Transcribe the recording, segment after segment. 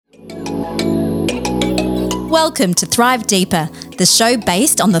Welcome to Thrive Deeper, the show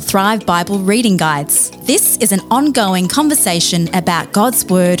based on the Thrive Bible reading guides. This is an ongoing conversation about God's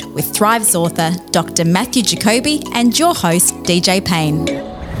Word with Thrive's author, Dr. Matthew Jacoby, and your host, DJ Payne.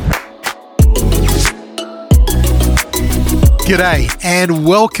 G'day and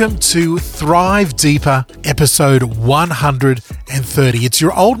welcome to Thrive Deeper, episode 130. It's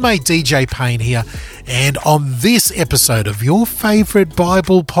your old mate DJ Payne here, and on this episode of your favourite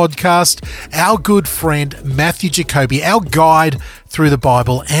Bible podcast, our good friend Matthew Jacoby, our guide through the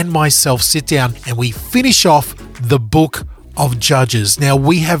Bible, and myself sit down and we finish off the book of Judges. Now,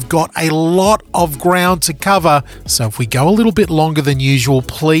 we have got a lot of ground to cover, so if we go a little bit longer than usual,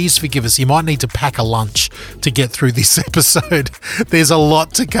 please forgive us. You might need to pack a lunch to get through this episode. There's a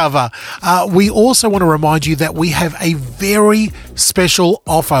lot to cover. We also want to remind you that we have a very special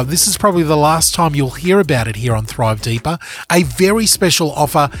offer. This is probably the last time you'll hear about it here on Thrive Deeper. A very special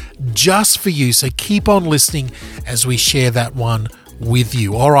offer just for you, so keep on listening as we share that one with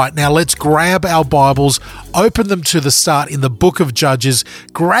you. All right, now let's grab our Bibles, open them to the start in the book of Judges,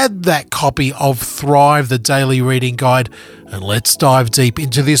 grab that copy of Thrive, the daily reading guide, and let's dive deep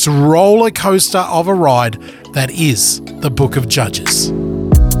into this roller coaster of a ride that is the book of Judges.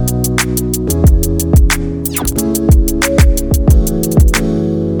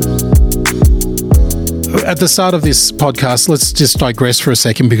 At the start of this podcast, let's just digress for a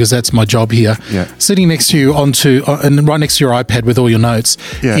second because that's my job here. Yeah. Sitting next to you and right next to your iPad with all your notes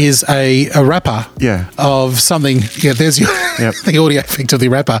is a wrapper of something. Yeah, there's your the audio effect of the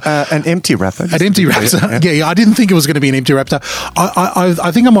wrapper. An empty wrapper. An empty wrapper. Yeah, I didn't think it was going to be an empty wrapper.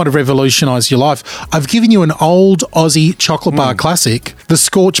 I think I might have revolutionised your life. I've given you an old Aussie chocolate bar classic, the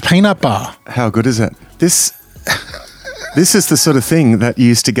Scorched Peanut Bar. How good is it? This is the sort of thing that you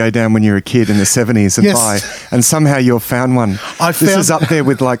used to go down when you were a kid in the 70s and buy, and somehow you've found one. This is up there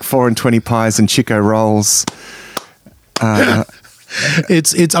with like 4 and 20 pies and Chico rolls. I'm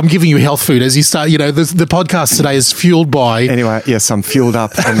giving you health food as you start. You know, the podcast today is fueled by. Anyway, yes, I'm fueled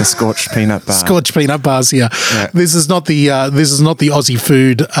up on the Scorched Peanut Bar. Scorched Peanut Bars here. Yeah. This is not the Aussie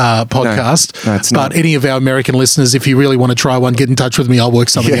food podcast. No, it's not. But any of our American listeners, if you really want to try one, get in touch with me. I'll work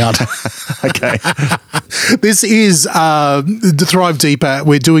something out. Okay. This is the Thrive Deeper.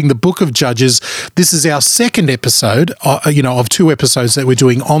 We're doing the Book of Judges. This is our second episode, of 2 episodes that we're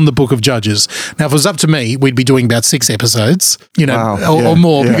doing on the Book of Judges. Now, if it was up to me, we'd be doing about 6 episodes, or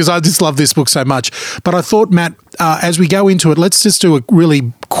more, because I just love this book so much. But I thought, Matt, as we go into it, let's just do a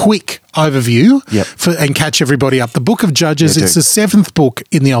really quick overview and catch everybody up. The Book of Judges, it's the 7th book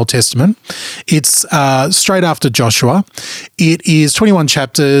in the Old Testament. It's straight after Joshua. It is 21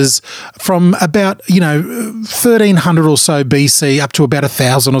 chapters from about, 1300 or so BC up to about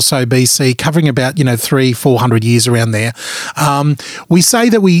 1000 or so BC, covering about, 300-400 years around there. We say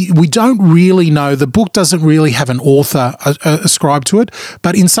that we don't really know, the book doesn't really have an author ascribed to it,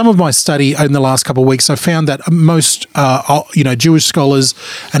 but in some of my study in the last couple of weeks, I found that most, Jewish scholars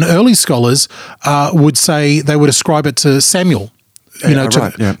and early scholars would say they would ascribe it to Samuel.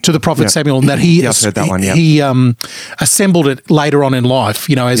 To the prophet Samuel, and that he I've heard that one, he assembled it later on in life,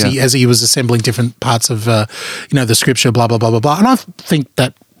 as he was assembling different parts of the scripture, blah blah blah blah blah. And I think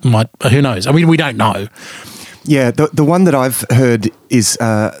that who knows? I mean, we don't know. Yeah, the one that I've heard is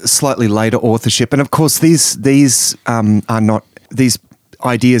slightly later authorship, and of course these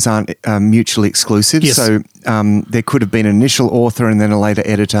ideas aren't mutually exclusive. Yes. So there could have been an initial author and then a later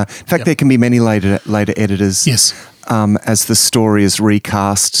editor. In fact, there can be many later editors. Yes. As the story is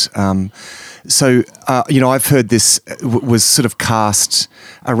recast. I've heard this was sort of cast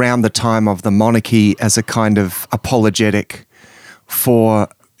around the time of the monarchy as a kind of apologetic for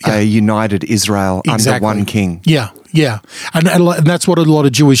a united Israel under one king. Yeah. And that's what a lot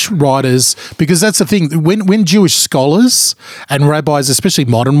of Jewish writers, because that's the thing, when Jewish scholars and rabbis, especially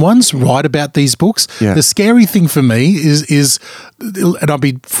modern ones, write about these books, the scary thing for me is, and I'll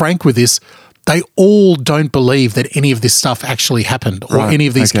be frank with this, they all don't believe that any of this stuff actually happened or any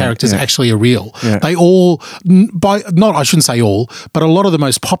of these characters actually are real. Yeah. They all, I shouldn't say all, but a lot of the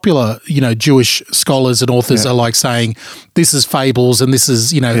most popular, Jewish scholars and authors are like saying, this is fables and this is,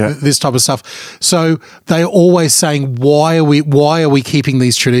 this type of stuff. So they're always saying, why are we keeping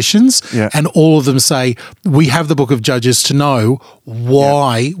these traditions? Yeah. And all of them say, we have the Book of Judges to know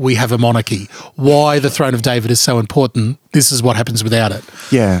why we have a monarchy, why the throne of David is so important. This is what happens without it.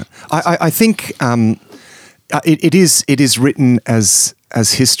 Yeah, I think it is written as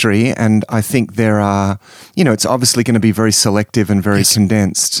history, and I think there are, it's obviously going to be very selective and very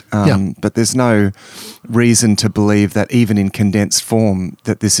condensed, but there's no reason to believe that even in condensed form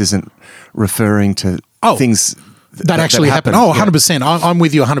that this isn't referring to things that actually happened. 100%. I'm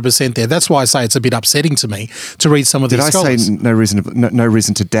with you 100% there. That's why I say it's a bit upsetting to me to read some of these scholars. Did I say no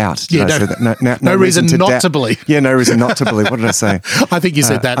reason to doubt? No reason not to believe. Yeah, no reason not to believe. What did I say? I think you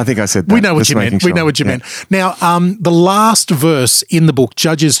said that. I think I said that. We know what you meant. We know what you meant. Now, the last verse in the book,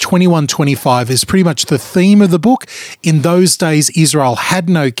 Judges 21:25, is pretty much the theme of the book. In those days, Israel had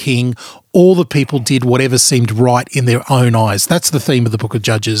no king. All the people did whatever seemed right in their own eyes. That's the theme of the book of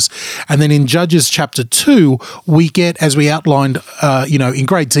Judges. And then in Judges chapter 2, we get, as we outlined, in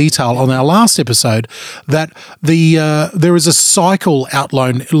great detail on our last episode, that there is a cycle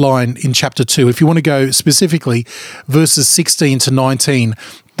outline in chapter 2. If you want to go specifically, verses 16 to 19,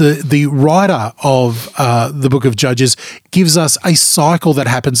 the writer of the book of Judges gives us a cycle that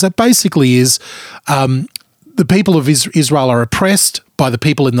happens that basically is the people of Israel are oppressed by the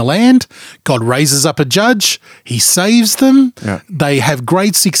people in the land. God raises up a judge. He saves them. Yeah. They have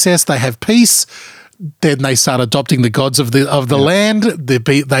great success. They have peace. Then they start adopting the gods of the land.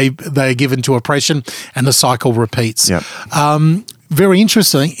 They're given to oppression, and the cycle repeats. Yeah. Very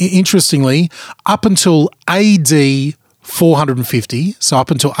interestingly, up until AD 450, so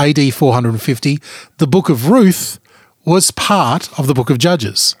up until AD 450, the book of Ruth was part of the book of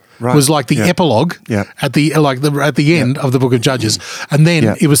Judges. Right. Was like the epilogue at the end of the book of Judges, and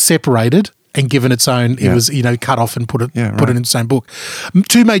then it was separated and given its own. It was cut off and put in its own book.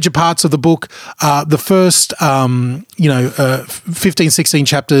 Two major parts of the book. The first 15, 16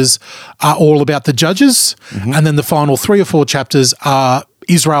 chapters are all about the judges, and then the final 3 or 4 chapters are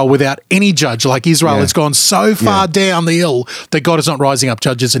Israel without any judge. Like Israel has gone so far down the hill that God is not rising up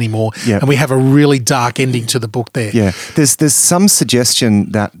judges anymore. Yeah. And we have a really dark ending to the book there. Yeah. There's some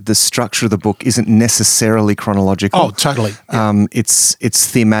suggestion that the structure of the book isn't necessarily chronological. Oh, totally. Yeah. It's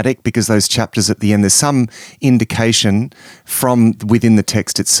thematic because those chapters at the end, there's some indication from within the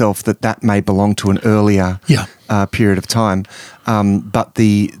text itself that may belong to an earlier period of time. But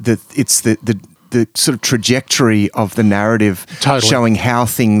it's the sort of trajectory of the narrative showing how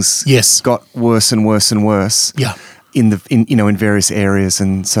things got worse and worse and worse in various areas.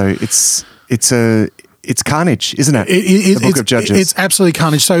 And so it's carnage, isn't it? The book of Judges. It's absolutely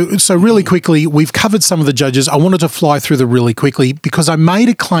carnage. So really quickly, we've covered some of the judges. I wanted to fly through them really quickly because I made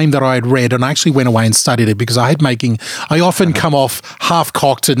a claim that I had read, and I actually went away and studied it because I often come off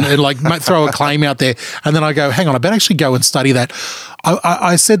half-cocked and throw a claim out there, and then I go, hang on, I better actually go and study that.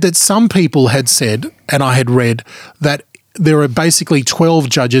 I said that some people had said, and I had read, that there are basically 12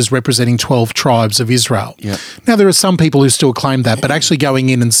 judges representing 12 tribes of Israel. Yep. Now, there are some people who still claim that, but actually going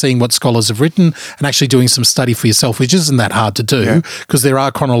in and seeing what scholars have written and actually doing some study for yourself, which isn't that hard to do because there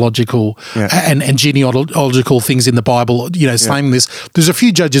are chronological and genealogical things in the Bible, saying this. There's a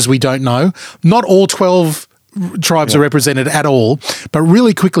few judges we don't know. Not all 12 tribes are represented at all, but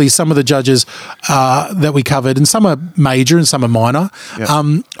really quickly, some of the judges that we covered, and some are major and some are minor.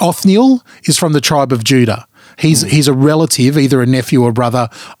 Othniel is from the tribe of Judah. He's a relative, either a nephew or brother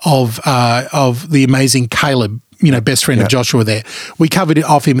of the amazing Caleb, best friend of Joshua there. We covered it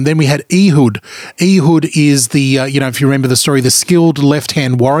off him. And then we had Ehud. Ehud is the, if you remember the story, the skilled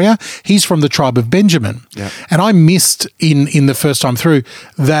left-hand warrior. He's from the tribe of Benjamin. Yeah. And I missed in the first time through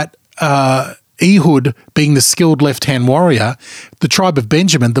that Ehud being the skilled left-hand warrior, the tribe of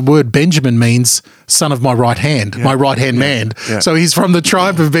Benjamin, the word Benjamin means son of my right hand, my right-hand man. Yeah. So he's from the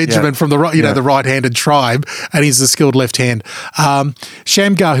tribe of Benjamin, from the the right-handed tribe, and he's the skilled left hand.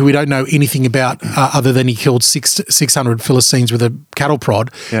 Shamgar, who we don't know anything about other than he killed 600 Philistines with a cattle prod,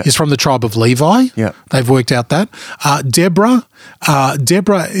 is from the tribe of Levi. Yeah. They've worked out that. Deborah,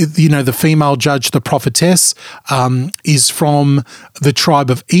 the female judge, the prophetess, is from the tribe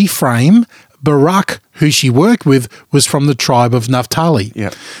of Ephraim. Barak, who she worked with, was from the tribe of Naphtali. Yeah,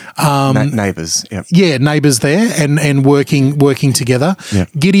 neighbours. Yep. Yeah, neighbours there, and working together.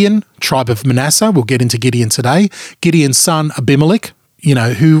 Yep. Gideon, tribe of Manasseh. We'll get into Gideon today. Gideon's son Abimelech,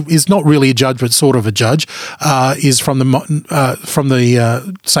 who is not really a judge but sort of a judge, is from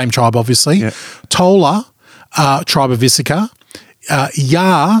the same tribe, obviously. Yep. Tola, tribe of Issachar.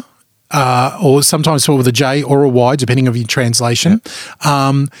 Yah. Or sometimes spelled with a J or a Y, depending on your translation.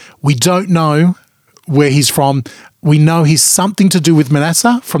 Yep. We don't know where he's from. We know he's something to do with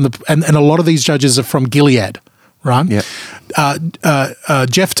Manasseh and a lot of these judges are from Gilead, right? Yep.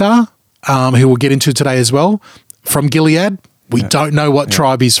 Jephthah, who we'll get into today as well, from Gilead. We don't know what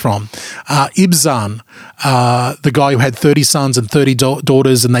tribe he's from. Ibzan, the guy who had 30 sons and 30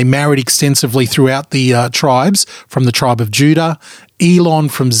 daughters, and they married extensively throughout the tribes, from the tribe of Judah. Elon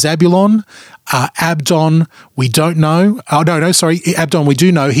from Zabulon. Abdon, we don't know. Abdon, we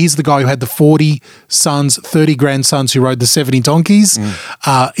do know. He's the guy who had the 40 sons, 30 grandsons who rode the 70 donkeys.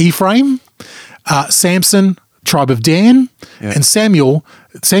 Ephraim, Samson, tribe of Dan, and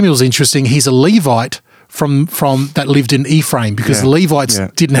Samuel's interesting. He's a Levite from that lived in Ephraim, because the Levites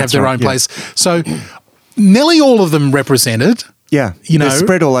didn't have their own place. So nearly all of them represented. Yeah, they're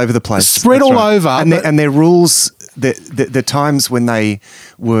spread all over the place. Spread all over. And their rules, the times when they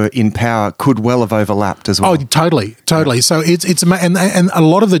were in power could well have overlapped as well. Oh, totally. So it's and a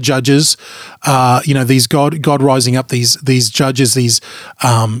lot of the judges, these God rising up, these judges, these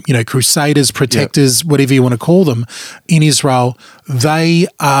crusaders, protectors, whatever you want to call them, in Israel, they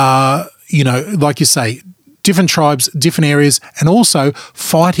are, like you say, different tribes, different areas, and also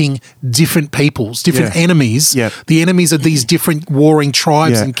fighting different peoples, different enemies. Yeah. The enemies of these different warring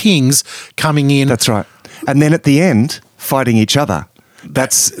tribes and kings coming in. That's right. And then at the end, fighting each other.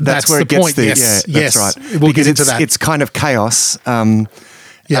 That's where it gets point. Yes. That's right. We'll get into that. It's kind of chaos. And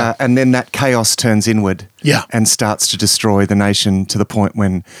then that chaos turns inward and starts to destroy the nation to the point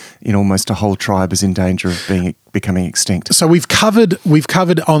when almost a whole tribe is in danger of becoming extinct. So we've covered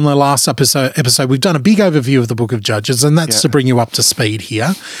on the last episode, we've done a big overview of the book of Judges, and that's to bring you up to speed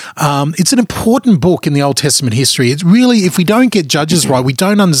here. It's an important book in the Old Testament history. It's really, if we don't get Judges right, we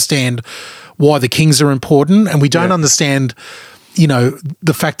don't understand why the kings are important, and we don't understand,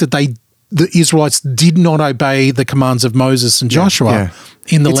 the fact that the Israelites did not obey the commands of Moses and Joshua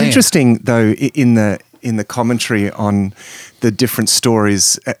in the land. It's interesting, though, in the commentary on the different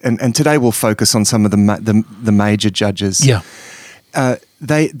stories, and today we'll focus on some of the major judges. Yeah,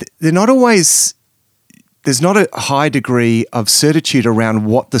 they're not always. There's not a high degree of certitude around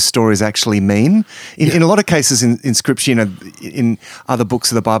what the stories actually mean. In a lot of cases in Scripture, in other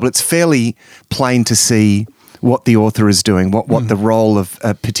books of the Bible, it's fairly plain to see what the author is doing, what the role of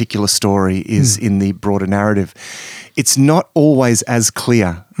a particular story is in the broader narrative. It's not always as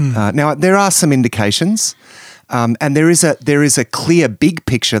clear. Now, there are some indications, and there is a clear big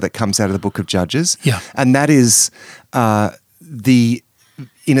picture that comes out of the book of Judges, and that is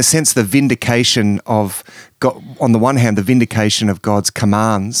in a sense, the vindication of God. On the one hand, the vindication of God's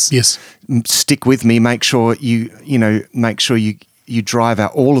commands. Yes, stick with me. Make sure you drive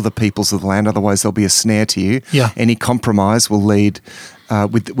out all of the peoples of the land, otherwise there'll be a snare to you. Yeah. Any compromise will lead,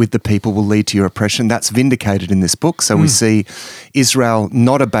 with the people, will lead to your oppression. That's vindicated in this book. So we see Israel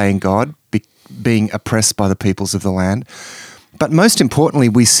not obeying God, being oppressed by the peoples of the land. But most importantly,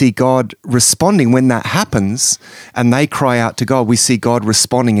 we see God responding when that happens and they cry out to God. We see God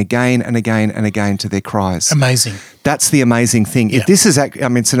responding again and again and again to their cries. Amazing. That's the amazing thing. Yeah.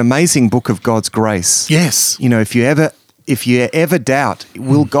 It's an amazing book of God's grace. Yes. If you ever doubt,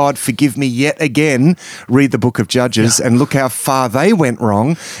 will God forgive me yet again, read the book of Judges and look how far they went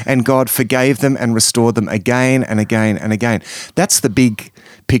wrong, and God forgave them and restored them again and again and again. That's the big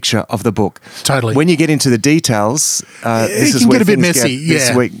picture of the book. Totally. When you get into the details, this is where get a bit messy.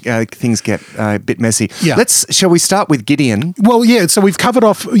 Things get a bit messy. Yeah. Shall we start with Gideon? Well, yeah. So we've covered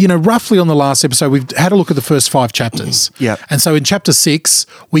off, roughly on the last episode, we've had a look at the first 5 chapters. Yeah. And so in chapter 6,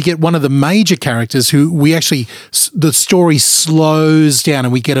 we get one of the major characters who the story slows down,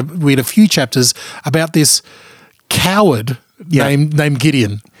 and we get a few chapters about this coward named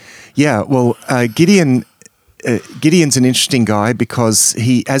Gideon. Yeah. Well, Gideon's an interesting guy because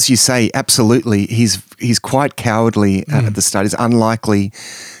he, as you say, absolutely, he's quite cowardly at the start. He's an unlikely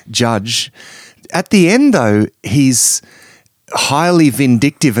judge. At the end, though, he's highly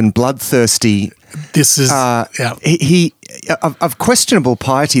vindictive and bloodthirsty. This is he of questionable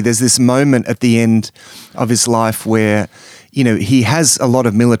piety. There's this moment at the end of his life where he has a lot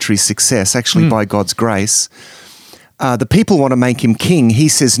of military success, actually by God's grace. The people want to make him king. He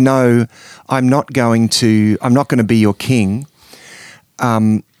says, "No, I'm not going to be your king."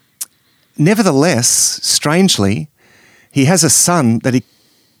 Nevertheless, strangely, he has a son that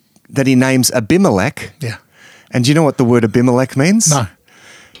he names Abimelech. Yeah. And do you know what the word Abimelech means? No.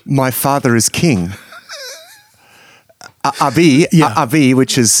 My father is king. Abi,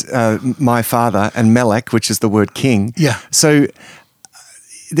 which is my father, and Melech, which is the word king. Yeah. So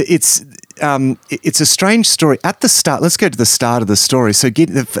it's a strange story. At the start, let's go to the start of the story. So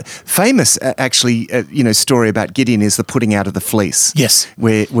the famous, story about Gideon is the putting out of the fleece. Yes.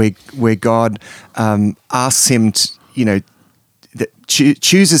 Where God asks him to,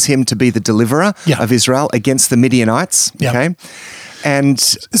 chooses him to be the deliverer of Israel against the Midianites. Yeah. Okay. And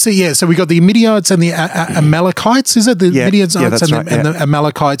so we got the Midianites and the Amalekites, is it? The Midianites and the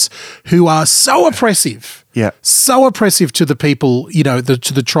Amalekites, who are so oppressive. Yeah. So oppressive to the people,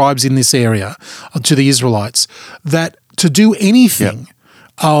 to the tribes in this area, to the Israelites, that to do anything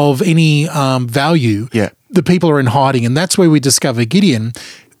of any value, the people are in hiding. And that's where we discover Gideon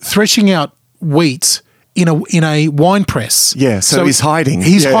threshing out wheat in a wine press. Yeah, so he's hiding.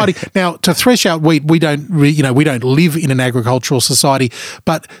 He's hiding. Now, to thresh out wheat, we don't live in an agricultural society,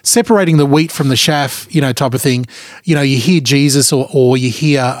 but separating the wheat from the chaff, type of thing, you hear Jesus or you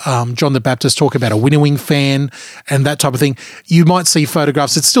hear John the Baptist talk about a winnowing fan and that type of thing. You might see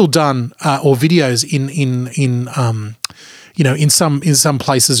photographs. It's still done or videos in some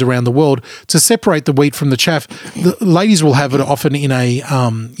places around the world to separate the wheat from the chaff. The ladies will have it often in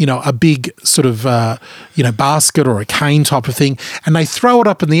a big sort of basket or a cane type of thing, and they throw it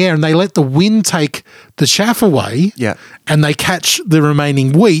up in the air and they let the wind take the chaff away. Yeah. And they catch the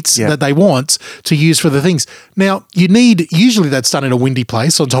remaining wheat that they want to use for the things. Now, usually that's done in a windy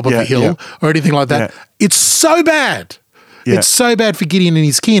place on top of a hill or anything like that. Yeah. It's so bad. Yeah. It's so bad for Gideon and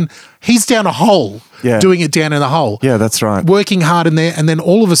his kin. He's down a hole, doing it down in the hole. Yeah, that's right. Working hard in there. And then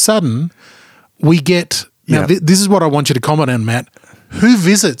all of a sudden, we get... Now, this is what I want you to comment on, Matt. Who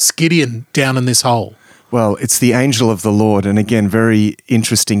visits Gideon down in this hole? Well, it's the angel of the Lord. And again, very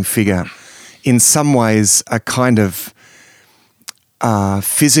interesting figure. In some ways, a kind of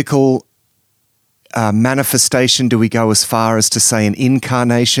physical manifestation. Do we go as far as to say an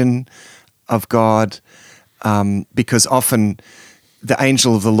incarnation of God? Because often the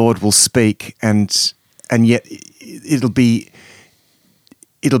angel of the Lord will speak, and yet it'll be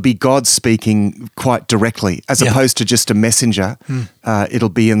God speaking quite directly, as opposed to just a messenger. It'll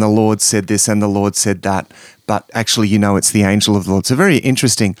be, and the Lord said this, and the Lord said that, but actually, it's the angel of the Lord. So very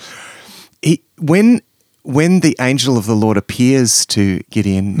interesting. When the angel of the Lord appears to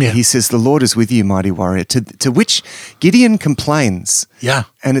Gideon, he says, "The Lord is with you, mighty warrior." To which Gideon complains. Yeah,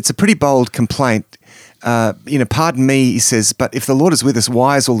 and it's a pretty bold complaint. Pardon me, he says, but if the Lord is with us,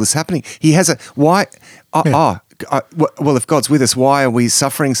 why is all this happening? He has why? Well, if God's with us, why are we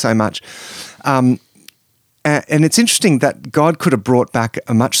suffering so much? And it's interesting that God could have brought back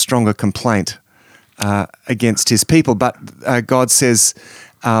a much stronger complaint against his people, but God says,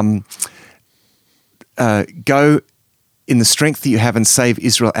 "Go in the strength that you have and save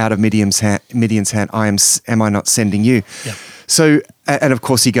Israel out of Midian's hand. Am I not sending you?" Yeah. So, and of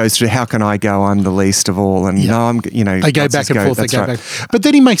course, he goes through, "How can I go? I'm the least of all." And they go back and forth. They go back. But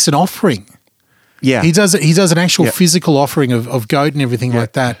then he makes an offering. Yeah, he does an actual physical offering of goat and everything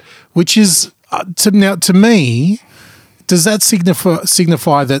like that, which is to me, does that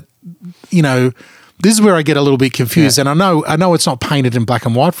signify that this is where I get a little bit confused, and I know it's not painted in black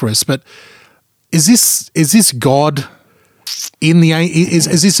and white for us, but is this God?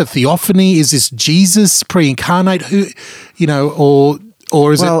 Is this a theophany? Is this Jesus pre-incarnate? Who,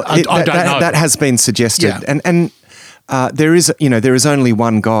 or is it? I don't know. That has been suggested, and there is only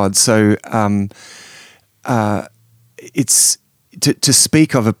one God. So it's to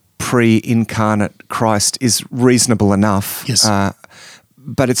speak of a pre-incarnate Christ is reasonable enough. Yes,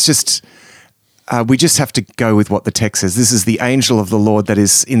 but it's just we just have to go with what the text says. This is the angel of the Lord that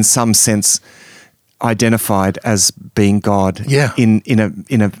is, in some sense, identified as being God in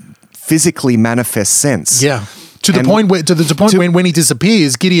a physically manifest sense. Yeah. To the point when he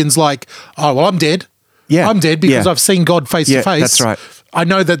disappears, Gideon's like, "Oh, well, I'm dead. Yeah. I'm dead because I've seen God face to face. That's right. I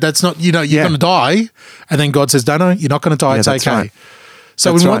know that's not, you're going to die." And then God says, no, you're not going to die. It's okay. Right.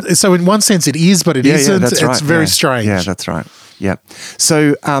 So in one sense it is, but it isn't. That's right. It's very strange. Yeah, that's right. Yeah.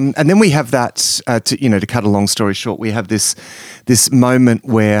 So, and then we have that, to cut a long story short, we have this moment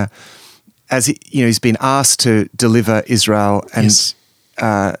where, as he's been asked to deliver Israel,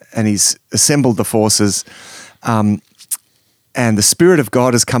 and he's assembled the forces, and the Spirit of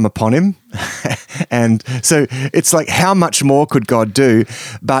God has come upon him, and so it's like, how much more could God do?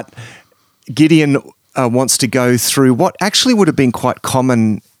 But Gideon wants to go through what actually would have been quite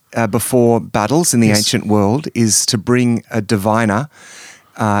common before battles in the ancient world, is to bring a diviner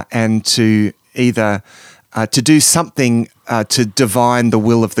and to either to do something to divine the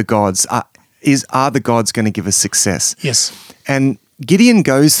will of the gods. Are the gods going to give us success? Yes. And Gideon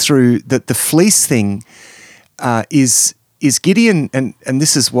goes through that. The fleece thing is Gideon, and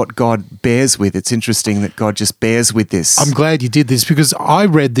this is what God bears with. It's interesting that God just bears with this. I'm glad you did this, because I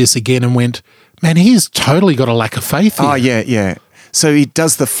read this again and went, man, he's totally got a lack of faith here. Oh, yeah. So he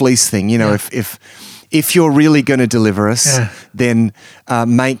does the fleece thing. If you're really going to deliver us, then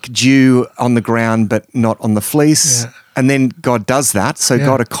make dew on the ground but not on the fleece. Yeah. And then God does that. So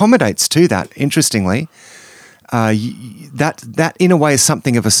God accommodates to that, interestingly. That in a way is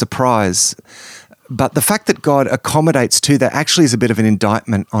something of a surprise. But the fact that God accommodates to that actually is a bit of an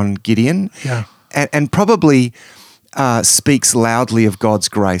indictment on Gideon, and probably speaks loudly of God's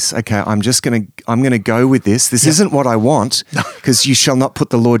grace. Okay, I'm going to go with this. This isn't what I want, because you shall not put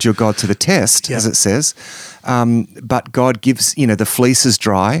the Lord your God to the test, as it says. But God gives, the fleece is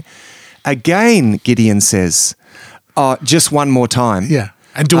dry, Again, Gideon says, just one more time. Yeah.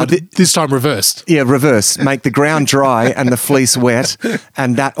 And do it this time reversed. Yeah, reverse. Make the ground dry and the fleece wet,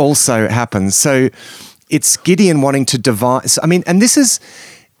 and that also happens. So it's Gideon wanting to devise. I mean, and this is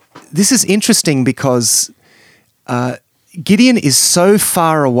interesting because Gideon is so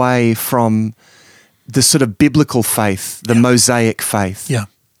far away from the sort of biblical faith, the Mosaic faith,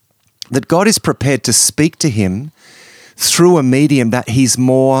 that God is prepared to speak to him through a medium that he's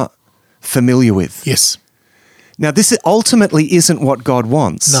more familiar with. Yes. Now, this ultimately isn't what God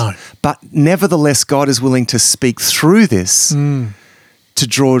wants. No. But nevertheless, God is willing to speak through this to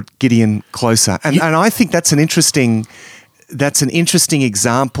draw Gideon closer. And I think that's an interesting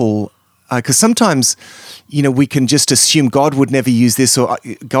example, because sometimes, we can just assume God would never use this or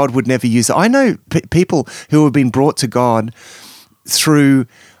God would never use it. I know people who have been brought to God through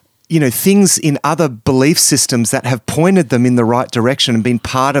things in other belief systems that have pointed them in the right direction and been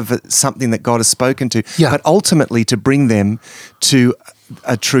part of something that God has spoken to, but ultimately to bring them to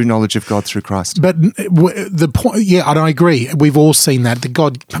a true knowledge of God through Christ. But the point, and I agree. We've all seen that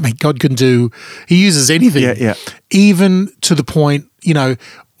God can do, he uses anything. Yeah. Even to the point,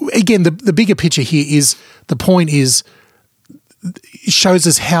 again, the bigger picture here is, the point is, it shows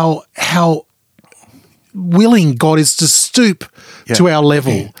us how willing God is to stoop to our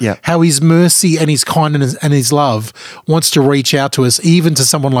level, how his mercy and his kindness and his love wants to reach out to us, even to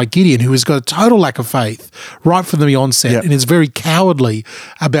someone like Gideon, who has got a total lack of faith right from the onset and is very cowardly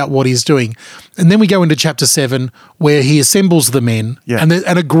about what he's doing. And then we go into chapter 7 where he assembles the men and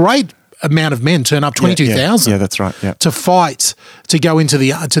a great amount of men turn up, 22,000. Yeah, that's right. Yeah. To fight, to go into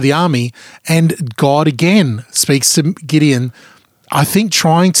the army. And God again speaks to Gideon, I think,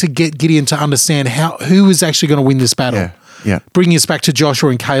 trying to get Gideon to understand who is actually going to win this battle. Yeah. Bringing us back to Joshua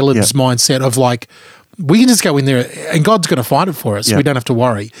and Caleb's mindset of like, we can just go in there and God's going to fight it for us. Yeah. We don't have to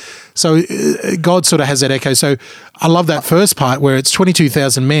worry. So God sort of has that echo. So I love that first part where it's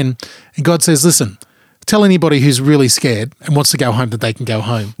 22,000 men and God says, listen, tell anybody who's really scared and wants to go home that they can go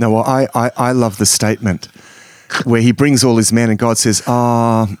home. No, well, I love the statement where he brings all his men and God says,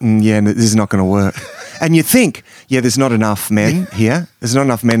 this is not going to work. And you think, there's not enough men here. There's not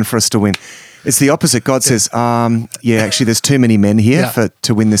enough men for us to win. It's the opposite. God says, actually, there's too many men here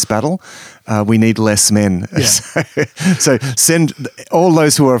to win this battle. We need less men. Yeah. So send all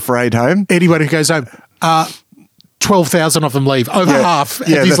those who are afraid home. Anybody who goes home, 12,000 of them leave. Over half.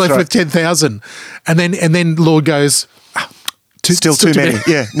 And he's left with 10,000. And then Lord goes, Still too many.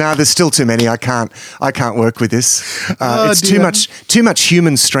 There's still too many. I can't work with this. It's too much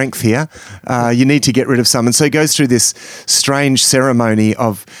human strength here. You need to get rid of some. And so he goes through this strange ceremony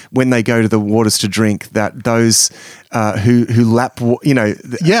of when they go to the waters to drink, that those who lap,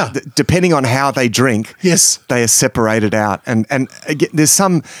 depending on how they drink, they are separated out. And again, there's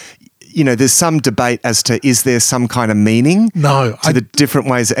some debate as to, is there some kind of meaning to the different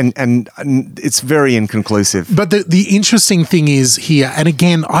ways, and it's very inconclusive. But the interesting thing is here, and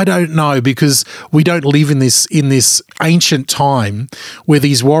again, I don't know, because we don't live in this ancient time where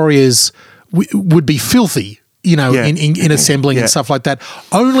these warriors would be filthy, in assembling and stuff like that.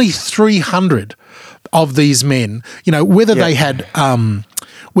 Only 300 of these men, whether they had,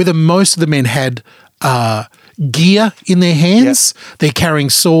 whether most of the men had gear in their hands, they're carrying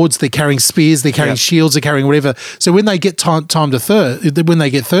swords, they're carrying spears, they're carrying shields, they're carrying whatever. So when they get when they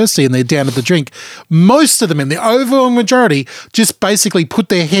get thirsty and they're down at the drink, most of them, the overwhelming majority, just basically put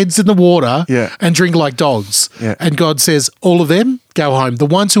their heads in the water and drink like dogs. Yeah. And God says, all of them, go home. The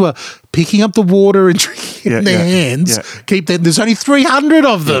ones who are picking up the water and drinking in their hands, keep them. There's only 300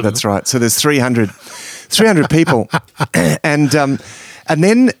 of them. Yeah, that's right. So there's 300 people. And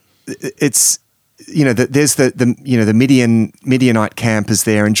then it's, there's the Midianite camp is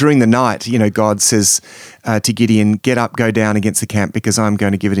there, and during the night, God says to Gideon, "Get up, go down against the camp, because I'm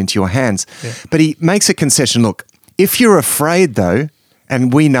going to give it into your hands." Yeah. But he makes a concession. Look, if you're afraid, though,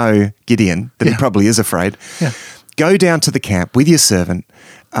 and we know Gideon that he probably is afraid, go down to the camp with your servant,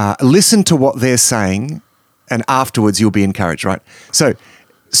 listen to what they're saying, and afterwards you'll be encouraged. Right? So.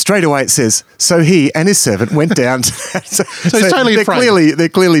 Straight away it says, so he and his servant went down to that. So he's totally afraid. They're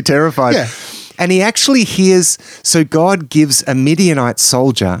clearly terrified. Yeah. And he actually hears, so God gives a Midianite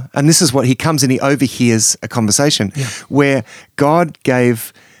soldier, and this is what he comes and he overhears a conversation where God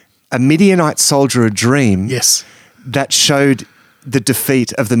gave a Midianite soldier a dream that showed the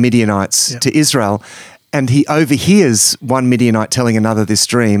defeat of the Midianites to Israel. And he overhears one Midianite telling another this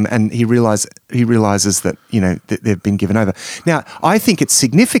dream, and he realizes that that they've been given over. Now, I think it's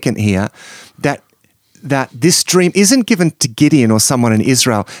significant here that this dream isn't given to Gideon or someone in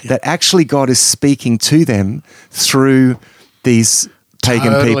Israel. That actually God is speaking to them through these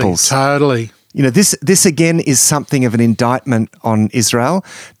pagan peoples. Totally. You know, this again is something of an indictment on Israel,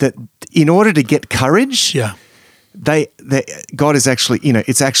 that in order to get courage, Yeah. God is actually, you know,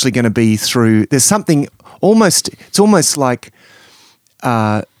 it's actually going to be through. There's something it's almost like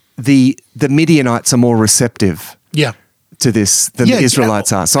the Midianites are more receptive. Yeah. To this than the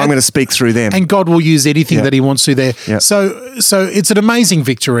Israelites are. So I'm going to speak through them. And God will use anything that he wants to there. Yeah. So it's an amazing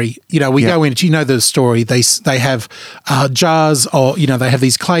victory. You know, we go into, you know the story, they have jars, or, you know, they have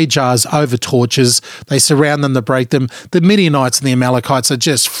these clay jars over torches. They surround them, they break them. The Midianites and the Amalekites are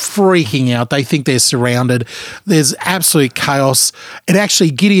just freaking out. They think they're surrounded. There's absolute chaos. It actually,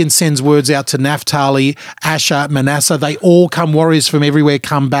 Gideon sends words out to Naphtali, Asher, Manasseh. They all come, warriors from everywhere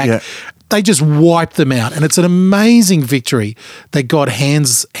come back. Yeah. They just wipe them out, and it's an amazing victory that God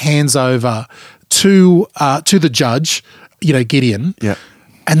hands over to the judge, you know, Gideon. Yeah.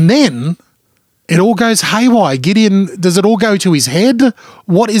 And then it all goes haywire. Gideon, does it all go to his head?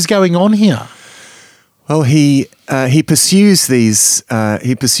 What is going on here? Well, he pursues these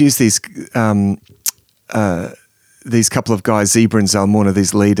couple of guys, Zebra and Zalmunna,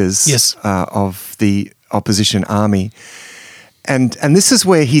 these leaders of the opposition army. And this is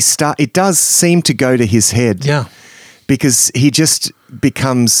where it does seem to go to his head. Yeah. Because he just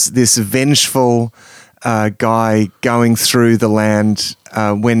becomes this vengeful guy going through the land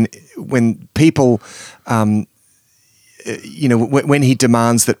when people, you know, when he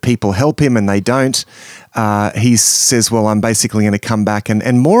demands that people help him and they don't, he says, well, I'm basically going to come back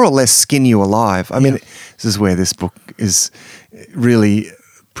and more or less skin you alive. I mean, this is where this book is really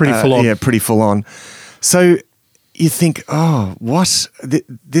pretty full on. Yeah, pretty full on. So you think, oh, what?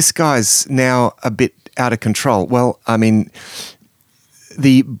 This guy's now a bit out of control. Well, I mean,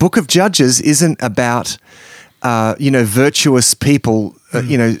 the Book of Judges isn't about, you know, virtuous people,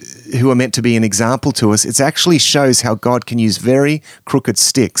 you know, who are meant to be an example to us. It actually shows how God can use very crooked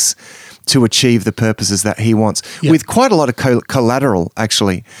sticks to achieve the purposes that he wants, with quite a lot of collateral,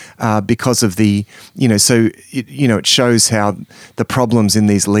 actually, because of the, you know, so, it shows how the problems in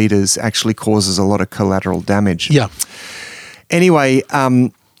these leaders actually causes a lot of collateral damage. Yeah. Anyway,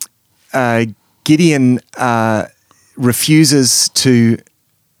 Gideon refuses to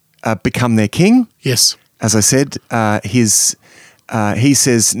become their king. Yes. As I said, he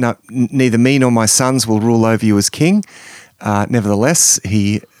says, no, neither me nor my sons will rule over you as king. Nevertheless,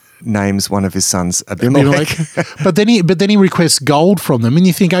 he names one of his sons Abimelech. But then he requests gold from them, and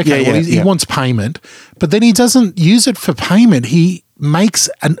you think, okay, he wants payment, but then he doesn't use it for payment. He makes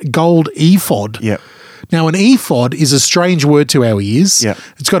a gold ephod. Yeah. Now, an ephod is a strange word to our ears. Yeah.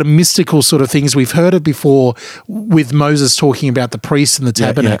 It's got a mystical sort of things. We've heard it before with Moses talking about the priest and the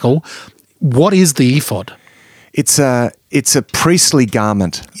tabernacle. What is the ephod? It's a priestly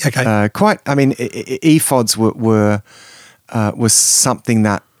garment. Okay. Ephods were something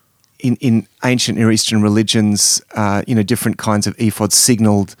that in ancient Near Eastern religions, different kinds of ephods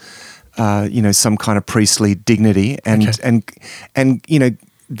signaled, some kind of priestly dignity, and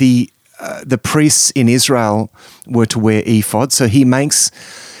the priests in Israel were to wear ephod. So he makes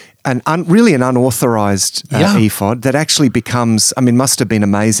an unauthorized ephod that actually becomes, must have been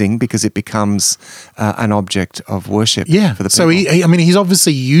amazing because it becomes an object of worship for the people. So he's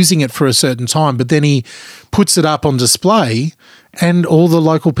obviously using it for a certain time, but then he puts it up on display and all the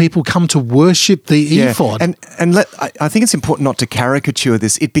local people come to worship the ephod. I think it's important not to caricature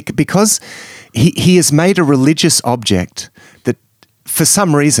this because he has made a religious object that for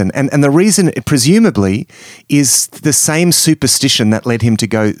some reason, and the reason presumably is the same superstition that led him to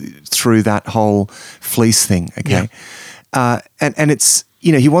go through that whole fleece thing, okay? Yeah. And it's,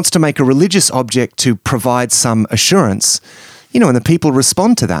 he wants to make a religious object to provide some assurance, and the people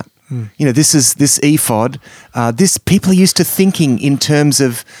respond to that. This ephod, people are used to thinking in terms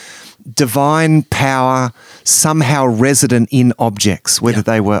of divine power somehow resident in objects, whether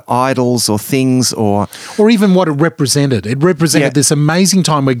they were idols or things or even what it represented. It represented this amazing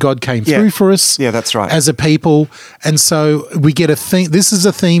time where God came through for us. Yeah, that's right. As a people. And so we get a theme. This is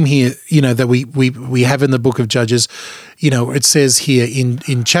a theme here, that we have in the book of Judges. It says here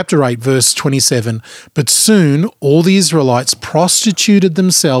in chapter 8, verse 27, but soon all the Israelites prostituted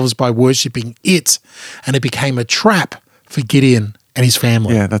themselves by worshipping it, and it became a trap for Gideon and his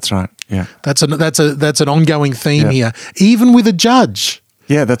family. Yeah, that's right. Yeah, that's an ongoing theme here, even with a judge.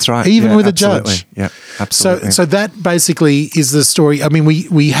 Yeah, that's right. Even with a judge. Yeah, absolutely. So that basically is the story. I mean,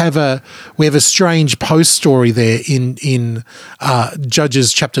 we have a strange post story there in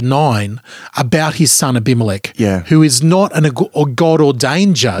Judges chapter 9 about his son Abimelech, who is not a God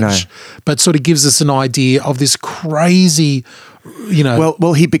ordained judge, but sort of gives us an idea of this crazy,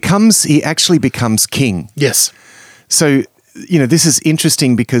 Well, he actually becomes king. Yes. So this is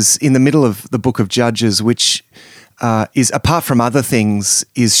interesting because in the middle of the book of Judges, which is, apart from other things,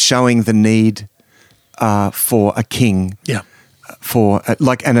 is showing the need for a king, for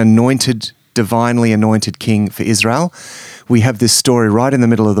like an anointed, divinely anointed king for Israel. We have this story right in the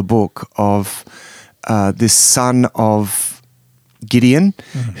middle of the book of this son of Gideon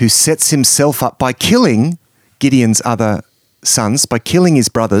who sets himself up by killing Gideon's other sons, by killing his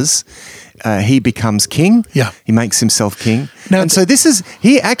brothers. He becomes king. Yeah. He makes himself king. Now, and so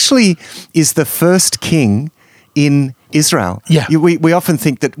he actually is the first king in Israel. Yeah. We often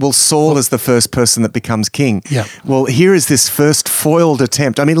think that, Saul is the first person that becomes king. Yeah. Well, here is this first foiled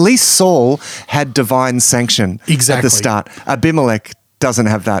attempt. I mean, at least Saul had divine sanction at the start. Abimelech doesn't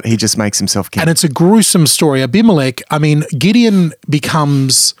have that. He just makes himself king. And it's a gruesome story. Abimelech, I mean, Gideon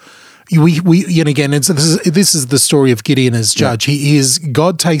becomes... again, this is the story of Gideon as judge.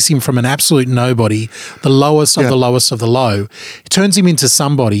 God takes him from an absolute nobody, the lowest of the lowest of the low, turns him into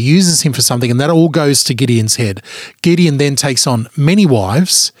somebody, uses him for something, and that all goes to Gideon's head. Gideon then takes on many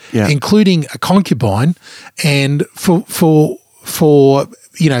wives, including a concubine, and for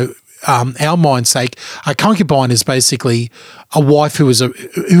our mind's sake, a concubine is basically a wife who is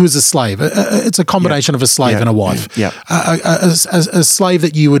a slave. It's a combination of a slave and a wife. A slave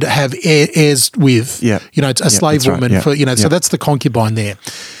that you would have heirs with. It's a slave woman for So that's the concubine there.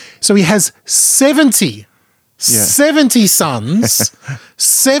 So he has 70 sons,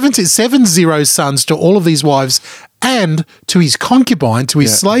 70 sons to all of these wives, and to his concubine, to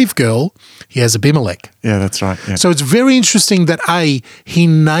his slave girl, he has Abimelech. Yeah, that's right. Yeah. So it's very interesting that he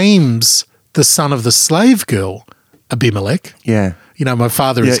names the son of the slave girl Abimelech. Yeah. My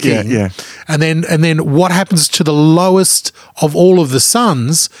father is king. Yeah. And then what happens to the lowest of all of the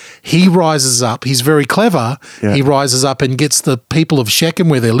sons? He rises up. He's very clever. Yeah. He rises up and gets the people of Shechem,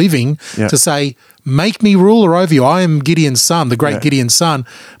 where they're living, to say, make me ruler over you. I am Gideon's son, the great Gideon's son.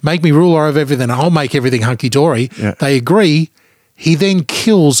 Make me ruler over everything. I'll make everything hunky-dory. Yeah. They agree. He then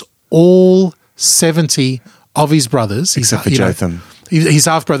kills all 70 of his brothers. Except for Jotham. His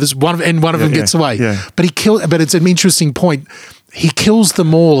half-brothers, one of them gets away. Yeah. But it's an interesting point. He kills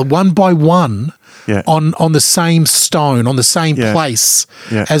them all one by one on the same stone, on the same place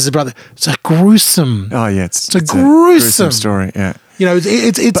as the brother. It's a gruesome. Oh yeah, it's a gruesome story. Yeah,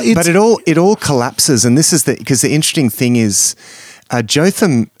 but it all collapses, and this is because the interesting thing is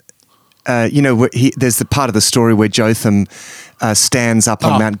Jotham. There's the part of the story where Jotham stands up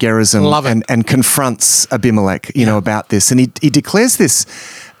on Mount Gerizim and confronts Abimelech, about this, and he declares this.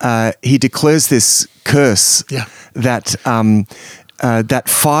 He declares this curse that that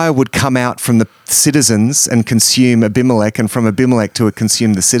fire would come out from the citizens and consume Abimelech, and from Abimelech to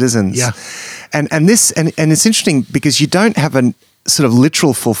consume the citizens. Yeah, and it's interesting because you don't have a sort of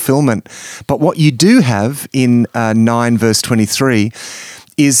literal fulfillment, but what you do have in 9 verse 23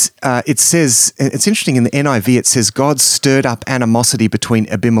 is it says, it's interesting, in the NIV it says God stirred up animosity between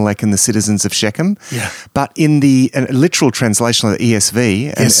Abimelech and the citizens of Shechem. Yeah. But in the literal translation of the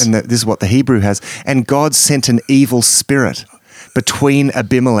ESV, and this is what the Hebrew has, and God sent an evil spirit between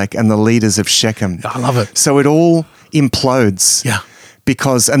Abimelech and the leaders of Shechem. I love it. So it all implodes. Yeah.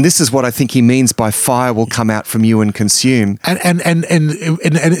 Because, and this is what I think he means by fire will come out from you and consume. And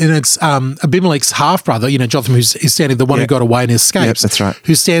it's Abimelech's half brother, Jotham, who's standing, the one who got away and escapes. Yep, that's right.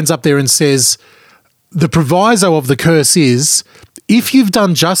 Who stands up there and says, the proviso of the curse is, if you've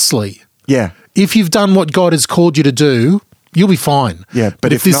done justly, if you've done what God has called you to do, you'll be fine. Yeah,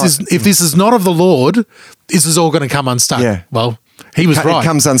 but if this is not of the Lord, this is all going to come unstuck. Yeah. Well, he was right. It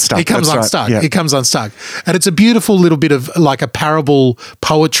comes unstuck. It comes unstuck. Right. Yeah. It comes unstuck. And it's a beautiful little bit of like a parable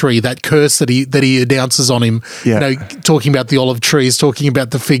poetry, that curse that he announces on him, talking about the olive trees, talking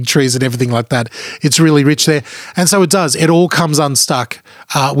about the fig trees and everything like that. It's really rich there. And so it does. It all comes unstuck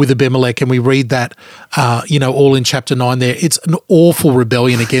with Abimelech, and we read that, all in chapter 9 there. It's an awful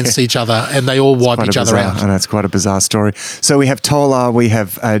rebellion against each other, and they all wipe each other out. I know, it's quite a bizarre story. So we have Tola, we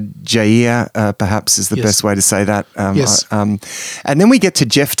have Jair, perhaps is the best way to say that. Yes. And then we get to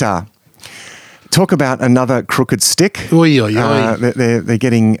Jephthah. Talk about another crooked stick. Oy, oy, oy. They're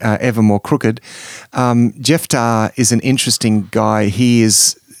getting ever more crooked. Jephthah is an interesting guy. He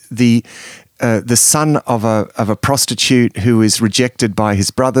is the son of a prostitute who is rejected by his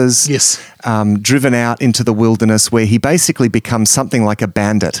brothers. Yes. Driven out into the wilderness, where he basically becomes something like a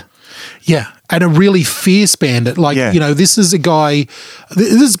bandit. Yeah, and a really fierce bandit. This is a guy.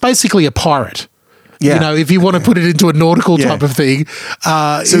 This is basically a pirate. Yeah. If you want to put it into a nautical type of thing.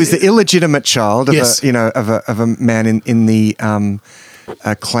 So he's the illegitimate child of a man in the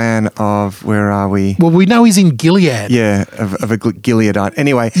a clan of, where are we? Well, we know he's in Gilead. Yeah, of a Gileadite.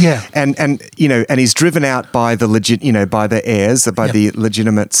 Anyway, Yeah. and and he's driven out by the by the heirs, by the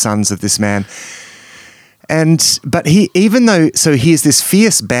legitimate sons of this man. But he is this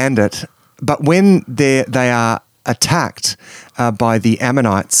fierce bandit, but when they are attacked by the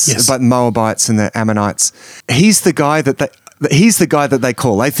Ammonites, by the Moabites and the Ammonites, he's the guy that they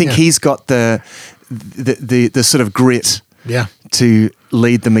call. They think he's got the sort of grit to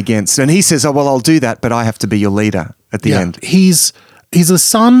lead them against. And he says, "Oh, well, I'll do that, but I have to be your leader at the end." He's a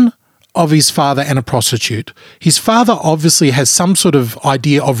son of his father and a prostitute. His father obviously has some sort of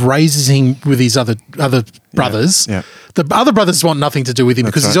idea of raising him with his other brothers. Yeah. The other brothers want nothing to do with him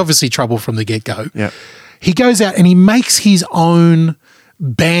because he's obviously trouble from the get-go. Yeah. He goes out and he makes his own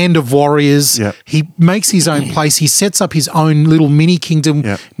band of warriors. Yeah. He makes his own place. He sets up his own little mini kingdom,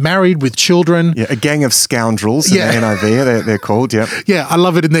 married with children. Yeah, a gang of scoundrels in the NIV, they're called, Yeah, I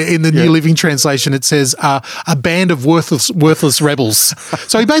love it in the New Living Translation. It says a band of worthless rebels.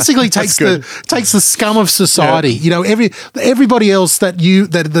 So he basically takes the scum of society. You know, everybody else that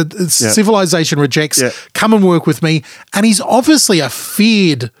the civilization rejects. Come and work with me. And he's obviously a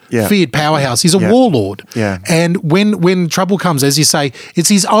feared powerhouse. He's a warlord. Yeah. And when trouble comes, as you say, it's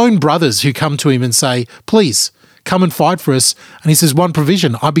his own brothers who come to him and say, "Please come and fight for us." And he says, "One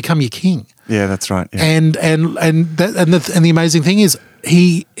provision: I become your king." Yeah, that's right. Yeah. And the amazing thing is,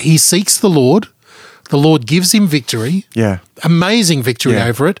 he seeks the Lord. The Lord gives him victory. Yeah, amazing victory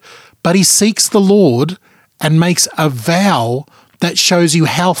over it. But he seeks the Lord and makes a vow that shows you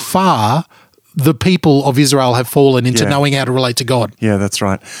how far the people of Israel have fallen into knowing how to relate to God. Yeah, that's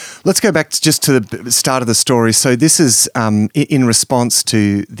right. Let's go back to the start of the story. So this is in response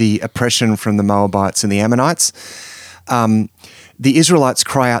to the oppression from the Moabites and the Ammonites. The Israelites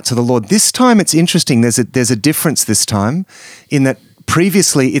cry out to the Lord. This time it's interesting. There's a difference this time in that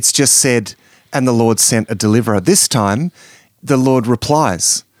previously it's just said, "And the Lord sent a deliverer." This time the Lord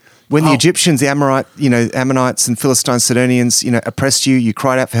replies. When the Egyptians, the Ammonites and Philistines, Sidonians, oppressed you, you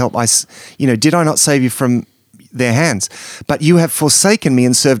cried out for help. Did I not save you from their hands? But you have forsaken me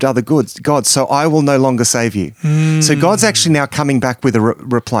and served other gods, so I will no longer save you. So God's actually now coming back with a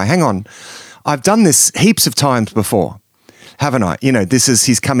reply. Hang on, I've done this heaps of times before, haven't I?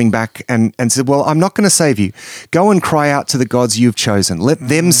 He's coming back and said, well, I'm not going to save you. Go and cry out to the gods you've chosen. Let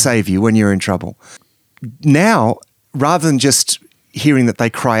them save you when you're in trouble. Now, rather than just hearing that they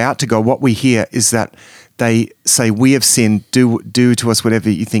cry out to God, what we hear is that they say, "We have sinned, do to us whatever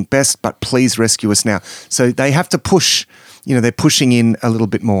you think best, but please rescue us now." So they have to push, they're pushing in a little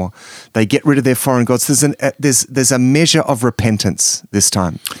bit more. They get rid of their foreign gods. There's a measure of repentance this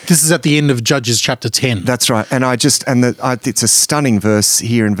time. This is at the end of Judges chapter 10. That's right. And it's a stunning verse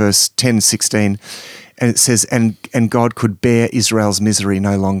here in verse 10, 16. And it says, and God could bear Israel's misery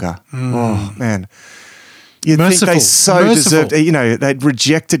no longer. Oh, man. You'd think they deserved, they'd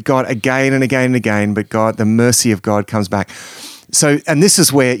rejected God again and again and again, but God, the mercy of God comes back. So, and this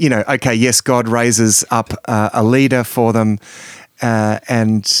is where, yes, God raises up a leader for them,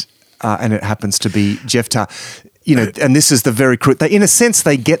 and it happens to be Jephthah, and this is the very in a sense,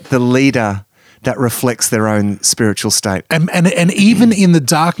 they get the leader that reflects their own spiritual state. And even in the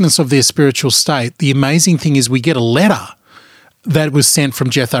darkness of their spiritual state, the amazing thing is we get a letter that was sent from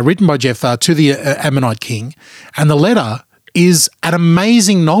Jephthah, written by Jephthah to the Ammonite king, and the letter is an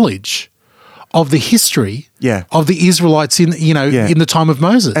amazing knowledge of the history of the Israelites in the time of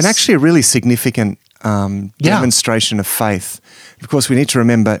Moses, and actually a really significant demonstration of faith. Of course, we need to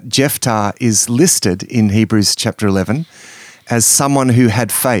remember Jephthah is listed in Hebrews chapter 11 as someone who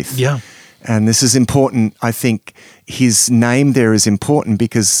had faith. Yeah. And this is important. I think his name there is important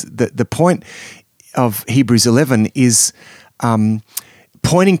because the point of Hebrews 11 is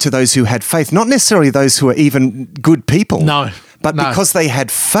pointing to those who had faith, not necessarily those who are even good people. But because they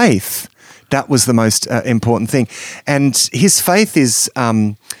had faith, that was the most important thing. And his faith is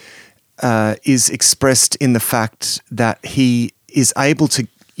expressed in the fact that he is able to,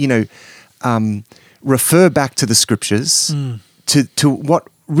 refer back to the scriptures, to what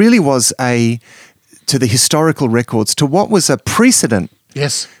really was to the historical records, to what was a precedent.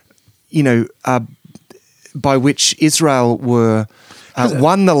 Yes. By which Israel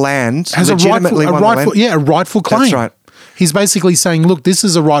won the land, has a rightful claim. That's right. He's basically saying, look, this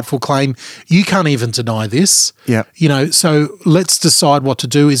is a rightful claim. You can't even deny this. Yeah. So let's decide what to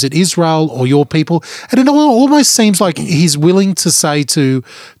do. Is it Israel or your people? And it almost seems like he's willing to say to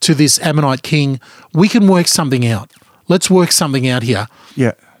this Ammonite king, we can work something out. Let's work something out here.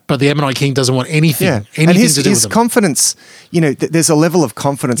 Yeah. but the Ammonite king doesn't want anything and to do his with them. confidence, there's a level of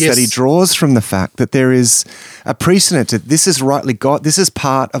confidence that he draws from the fact that there is a precedent to this is rightly God. This is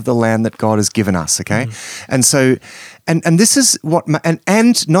part of the land that God has given us. Okay, and so, and this is what,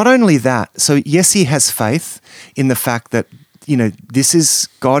 and not only that. So yes, he has faith in the fact that this is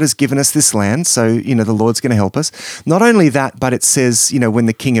God has given us this land. So the Lord's going to help us. Not only that, but it says when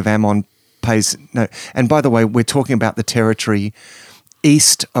the king of Ammon pays no. And by the way, we're talking about the territory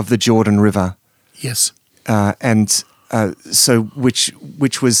east of the Jordan River. Yes. So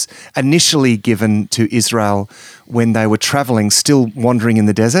which was initially given to Israel when they were traveling, still wandering in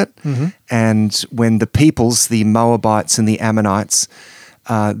the desert, and when the peoples, the Moabites and the Ammonites,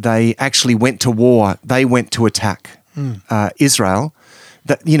 they actually went to war. They went to attack Israel.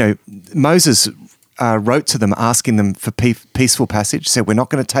 That Moses wrote to them asking them for peaceful passage. Said we're not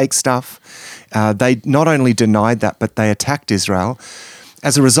going to take stuff. They not only denied that, but they attacked Israel.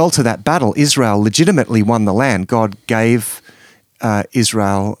 As a result of that battle, Israel legitimately won the land. God gave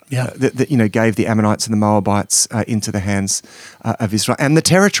Israel, gave the Ammonites and the Moabites into the hands of Israel and the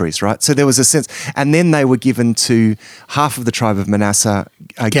territories, right? So there was a sense. And then they were given to half of the tribe of Manasseh,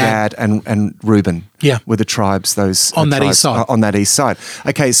 Gad and Reuben. Yeah. Were the tribes, those on that tribes, east side. On that east side.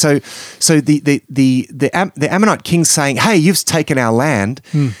 Okay, so the Ammonite king's saying, "Hey, you've taken our land."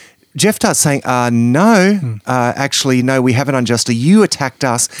 Jephthah's saying, no, actually, no, we haven't unjustly. You attacked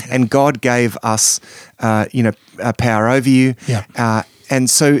us, and God gave us, power over you. Yeah. And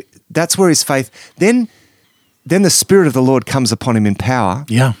so that's where his faith. Then the Spirit of the Lord comes upon him in power.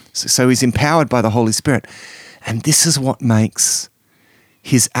 Yeah. So he's empowered by the Holy Spirit, and this is what makes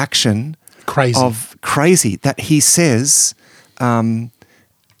his action crazy. That he says.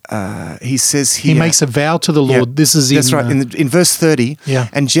 He says here, he makes a vow to the Lord. This is that's right in verse 30. Yeah.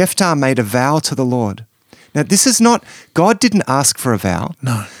 And Jephthah made a vow to the Lord. Now this is not God didn't ask for a vow.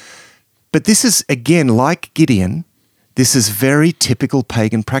 No, but this is again like Gideon. This is very typical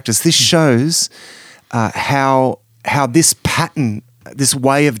pagan practice. This shows how this pattern, this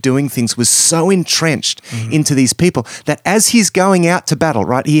way of doing things was so entrenched into these people that as he's going out to battle,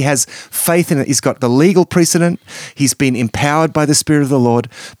 right, he has faith in it. He's got the legal precedent. He's been empowered by the Spirit of the Lord,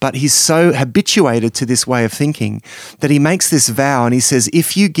 but he's so habituated to this way of thinking that he makes this vow and he says,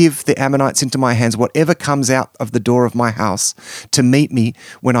 if you give the Ammonites into my hands, whatever comes out of the door of my house to meet me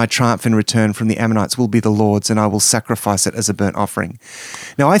when I triumph in return from the Ammonites will be the Lord's, and I will sacrifice it as a burnt offering.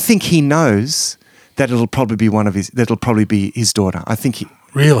 Now, I think he knows that it'll probably be his daughter. I think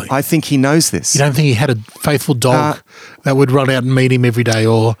he knows this. You don't think he had a faithful dog that would run out and meet him every day,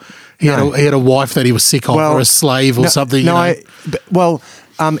 or he had a wife that he was sick of, or a slave or something?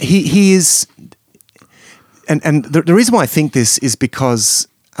 He is, and the reason why I think this is because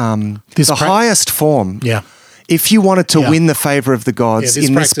the highest form. Yeah. If you wanted to win the favor of the gods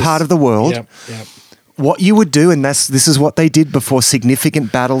in this part of the world. Yeah. What you would do, and this is what they did before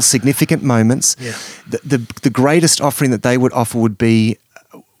significant battles, significant moments, the greatest offering that they would offer would be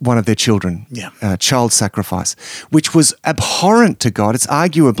one of their children, child sacrifice, which was abhorrent to God. It's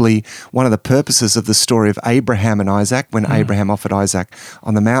arguably one of the purposes of the story of Abraham and Isaac, when Abraham offered Isaac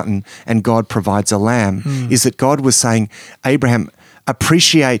on the mountain and God provides a lamb, is that God was saying, Abraham,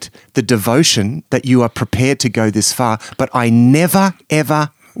 appreciate the devotion that you are prepared to go this far, but I never,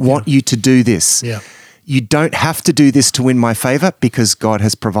 ever want you to do this. Yeah. You don't have to do this to win my favor because God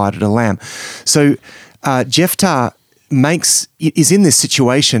has provided a lamb. So Jephthah is in this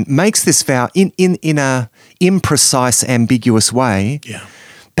situation, makes this vow in a imprecise, ambiguous way,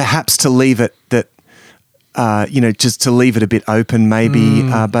 perhaps to leave it just to leave it a bit open maybe.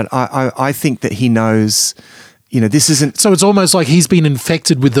 But I think that he knows. This isn't. So it's almost like he's been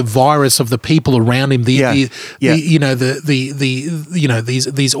infected with the virus of the people around him. These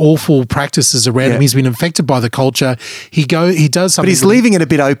awful practices around him. He's been infected by the culture. He does something. But he's leaving it a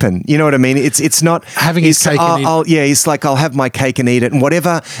bit open. You know what I mean? It's not having his cake and eat it. He's like, I'll have my cake and eat it, and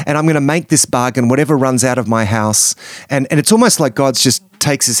whatever. And I'm going to make this bargain. Whatever runs out of my house, and it's almost like God's just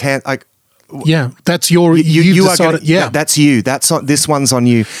takes his hand like. Yeah, that's your. You decided. That's you. This one's on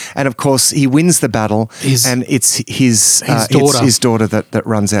you. And of course, he wins the battle, and it's his daughter. It's his daughter that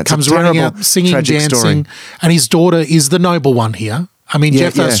runs out. Comes running out, singing, dancing, story. And his daughter is the noble one here. I mean,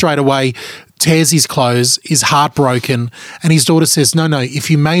 Jephthah straight away tears his clothes, is heartbroken, and his daughter says, no, if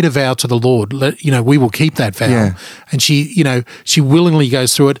you made a vow to the Lord, we will keep that vow. Yeah. And she willingly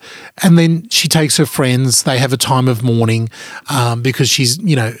goes through it, and then she takes her friends, they have a time of mourning because she's,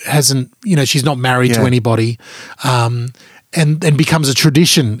 she's not married to anybody. And becomes a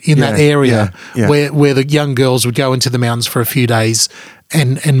tradition in that area where the young girls would go into the mountains for a few days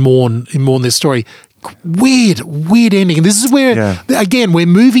and mourn their story. weird ending. And this is where, again, we're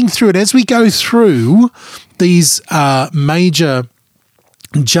moving through it. As we go through these major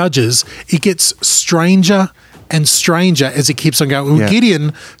judges, it gets stranger and stranger as it keeps on going. Well,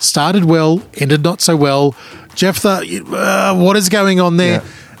 Gideon started well, ended not so well. Jephthah, what is going on there?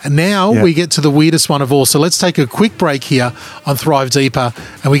 And now we get to the weirdest one of all. So let's take a quick break here on Thrive Deeper,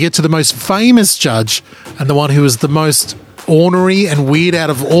 and we get to the most famous judge and the one who is the most ornery and weird out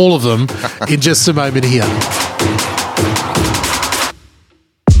of all of them in just a moment here.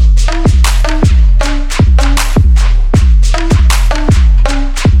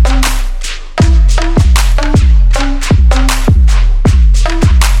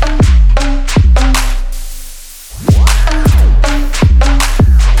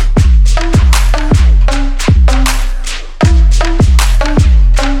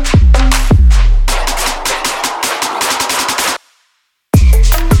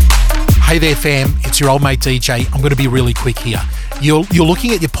 Hey there, fam. It's your old mate DJ. I'm going to be really quick here. You're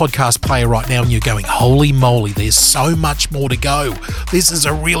looking at your podcast player right now and you're going, holy moly, there's so much more to go. This is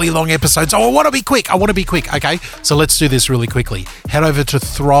a really long episode, so I want to be quick. Okay, so let's do this really quickly. Head over to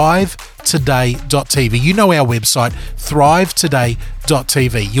thrivetoday.tv. You know our website,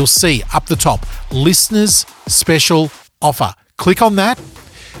 thrivetoday.tv. You'll see up the top, listeners special offer. Click on that.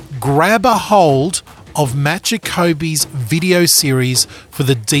 Grab a hold of Matt Jacoby's video series for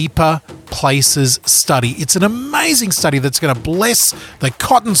the Deeper Places study. It's an amazing study that's going to bless the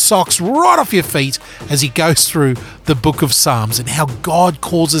cotton socks right off your feet as he goes through the book of Psalms and how God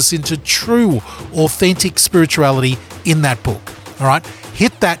calls us into true, authentic spirituality in that book. All right,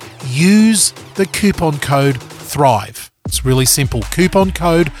 hit that. Use the coupon code THRIVE. It's really simple. Coupon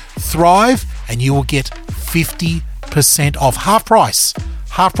code THRIVE and you will get 50% off. Half price.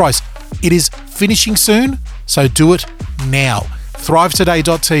 It is finishing soon, so do it now.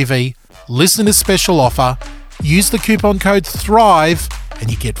 Thrivetoday.tv, listener special offer, use the coupon code THRIVE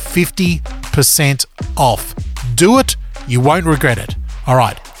and you get 50% off. Do it, you won't regret it. All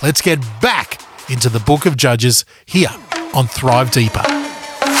right, let's get back into the Book of Judges here on Thrive Deeper.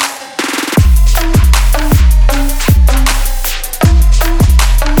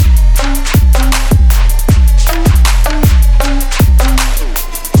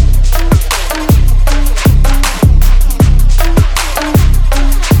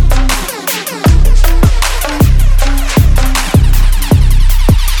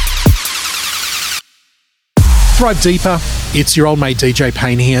 Thrive Deeper, it's your old mate DJ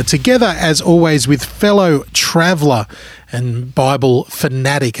Payne here, together as always with fellow traveller and Bible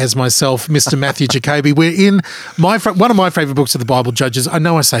fanatic as myself, Mr. Matthew Jacoby. We're in one of my favourite books of the Bible, Judges. I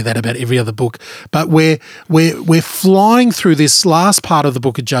know I say that about every other book, but we're flying through this last part of the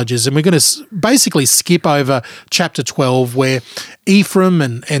book of Judges, and we're going to basically skip over chapter 12 where Ephraim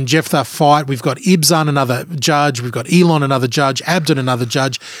and Jephthah fight. We've got Ibzan, another judge. We've got Elon, another judge. Abdon, another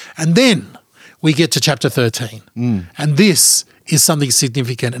judge. And then we get to chapter 13, and this is something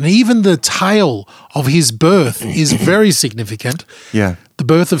significant. And even the tale of his birth is very significant. Yeah. The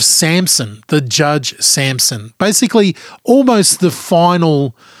birth of Samson, the judge Samson. Basically, almost the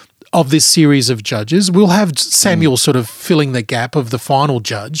final of this series of judges. We'll have Samuel sort of filling the gap of the final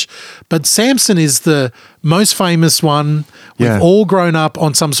judge, but Samson is the most famous one. We've all grown up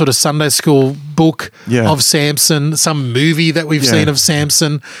on some sort of Sunday school book of Samson, some movie that we've seen of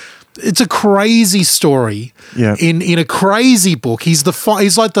Samson. It's a crazy story in a crazy book. He's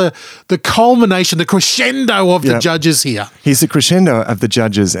like the culmination, the crescendo of the judges here. He's the crescendo of the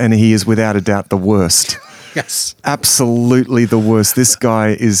judges, and he is without a doubt the worst. Yes. Absolutely the worst. This guy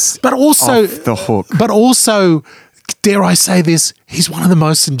is off the hook. But also, dare I say this, he's one of the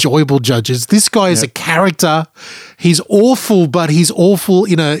most enjoyable judges. This guy is a character. He's awful, but he's awful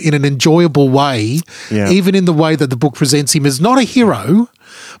in an enjoyable way, even in the way that the book presents him as not a hero,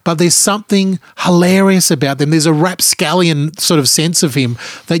 but there's something hilarious about them. There's a rapscallion sort of sense of him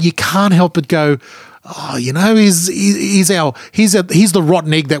that you can't help but go, oh, you know, he's the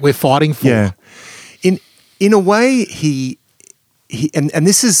rotten egg that we're fighting for. Yeah. In a way, he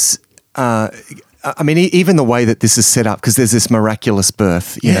this is, I mean, even the way that this is set up, because there's this miraculous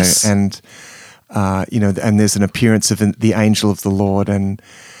birth, you know, and and there's an appearance of the angel of the Lord, and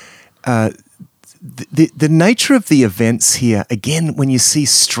the nature of the events here, again, when you see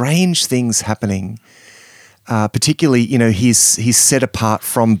strange things happening, particularly, you know, he's set apart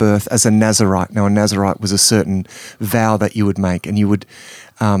from birth as a Nazarite. Now, a Nazarite was a certain vow that you would make, and you would,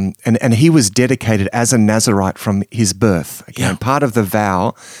 and he was dedicated as a Nazarite from his birth. Again, part of the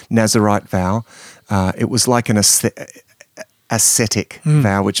vow, Nazarite vow, it was like an ascetic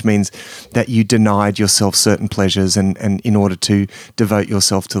vow, which means that you denied yourself certain pleasures and in order to devote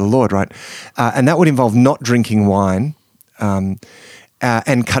yourself to the Lord, right? And that would involve not drinking wine and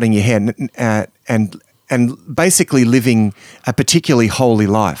cutting your hair and basically living a particularly holy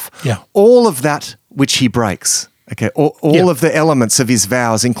life. Yeah. All of that which he breaks. Okay, all of the elements of his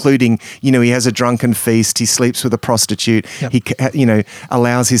vows, including, he has a drunken feast, he sleeps with a prostitute, he,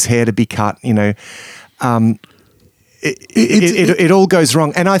 allows his hair to be cut, it all goes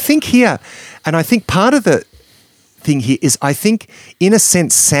wrong. And I think part of the thing here is, I think, in a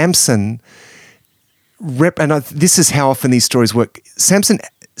sense, Samson, this is how often these stories work, Samson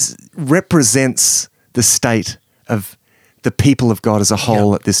represents the state of the people of God as a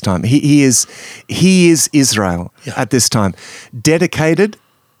whole at this time. He is Israel at this time, dedicated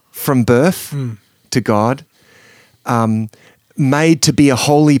from birth to God, made to be a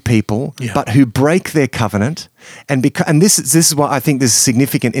holy people, but who break their covenant, and this is why I think this is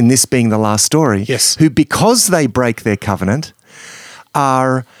significant in this being the last story. Yes. Who, because they break their covenant,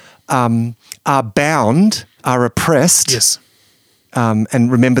 are bound, are oppressed. Yes. And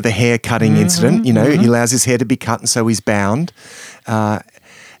remember the hair cutting incident, he allows his hair to be cut and so he's bound. And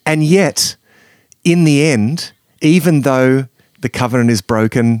yet, in the end, even though the covenant is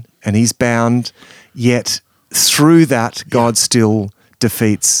broken and he's bound, yet through that, God still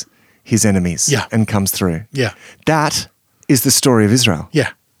defeats his enemies and comes through. Yeah. That is the story of Israel.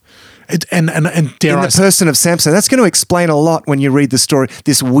 Yeah. And dare in the person of Samson. That's going to explain a lot when you read the story,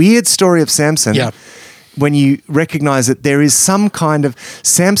 this weird story of Samson. Yeah. When you recognize that there is some kind of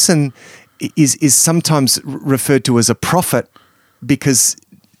Samson is sometimes referred to as a prophet because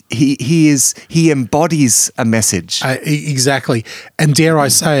he embodies a message. Exactly. And dare I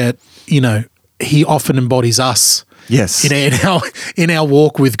say it, he often embodies us. Yes. In our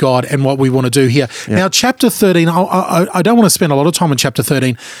walk with God and what we want to do here. Yeah. Now, chapter 13, I don't want to spend a lot of time on chapter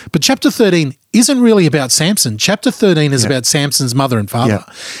 13, but chapter 13 isn't really about Samson. Chapter 13 is about Samson's mother and father.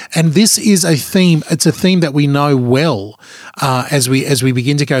 Yeah. And this is a theme, it's a theme that we know well as we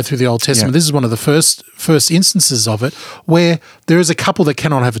begin to go through the Old Testament. Yeah. This is one of the first instances of it where there is a couple that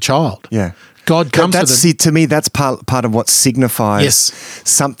cannot have a child. Yeah. God comes to them. See, to me, that's part of what signifies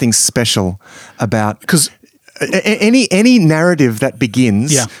something special about... Because any narrative that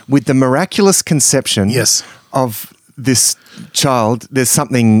begins with the miraculous conception of this child, there's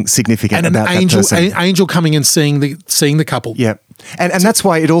something significant about that person. And an angel coming and seeing the couple. Yeah. And that's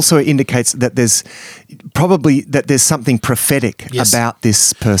why it also indicates that there's something prophetic about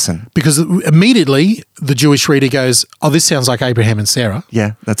this person. Because immediately the Jewish reader goes, "Oh, this sounds like Abraham and Sarah."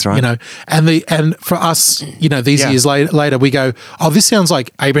 Yeah, that's right. And for us, these years later, we go, "Oh, this sounds like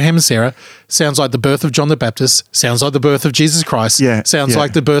Abraham and Sarah. Sounds like the birth of John the Baptist. Sounds like the birth of Jesus Christ. Sounds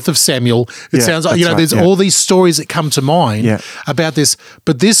like the birth of Samuel. It sounds like there's all these stories that come to mind about this.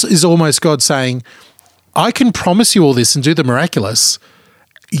 But this is almost God saying, I can promise you all this and do the miraculous.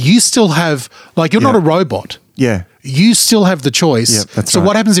 You still have, you're not a robot. Yeah. You still have the choice. Yeah, that's so right.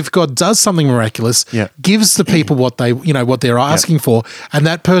 what happens if God does something miraculous, gives the people what they're asking for, and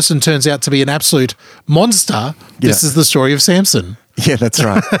that person turns out to be an absolute monster? This is the story of Samson. Yeah, that's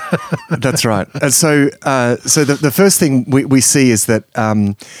right. That's right. And so the first thing we see is that,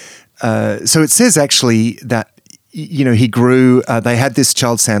 so it says actually that, he grew, they had this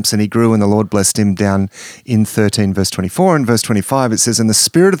child Samson, he grew and the Lord blessed him down in 13 verse 24. And verse 25 it says, and the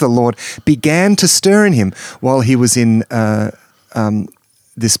Spirit of the Lord began to stir in him while he was in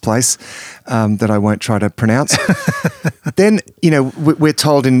this place that I won't try to pronounce. Then, we're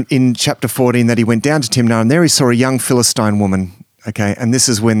told in chapter 14 that he went down to Timnah and there he saw a young Philistine woman. Okay, and this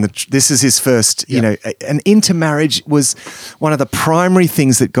is when this is his first, an intermarriage was one of the primary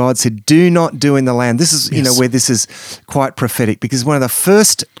things that God said, do not do in the land. This is, where this is quite prophetic because one of the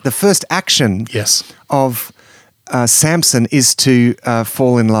first action of Samson is to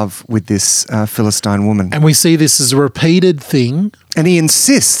fall in love with this Philistine woman. And we see this as a repeated thing. And he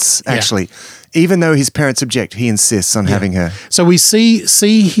insists, actually. Even though his parents object, he insists on having her. So we see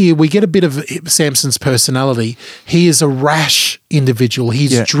here, we get a bit of Samson's personality. He is a rash individual.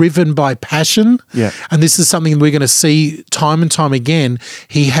 He's driven by passion. Yeah. And this is something we're going to see time and time again.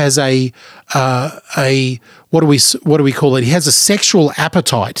 He has a what do we call it? He has a sexual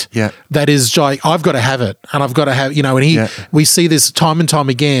appetite that is like, I've got to have it and I've got to have, and we see this time and time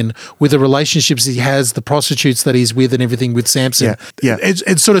again with the relationships he has, the prostitutes that he's with and everything with Samson. Yeah.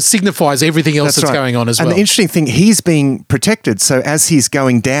 It sort of signifies everything else that's going on as well. And the interesting thing, he's being protected. So as he's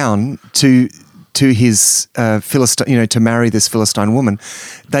going down to his Philistine, to marry this Philistine woman,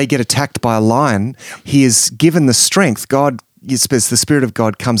 they get attacked by a lion. He is given the strength. The Spirit of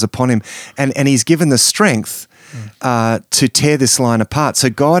God comes upon him, and he's given the strength to tear this line apart. So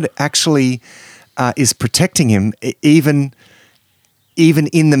God actually is protecting him even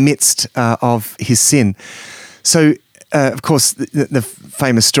in the midst of his sin. So, of course, the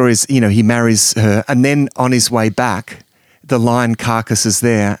famous story is, he marries her, and then on his way back, the lion carcass is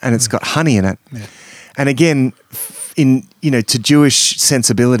there, and it's got honey in it. Yeah. And again, to Jewish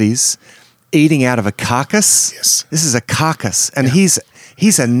sensibilities, eating out of a carcass, this is a carcass, and he's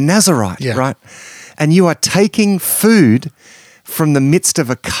a Nazirite, right? And you are taking food from the midst of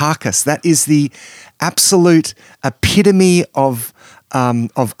a carcass. That is the absolute epitome of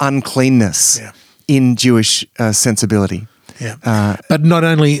uncleanness in Jewish sensibility. Yeah, but not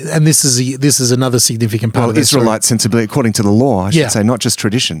only, and this is another significant part of the Israelite sensibility, according to the law, I should say, not just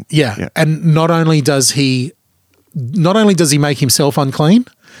tradition. Yeah, and not only does he make himself unclean,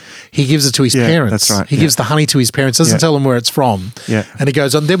 he gives it to his parents. That's right. He gives the honey to his parents, doesn't tell them where it's from. Yeah. And he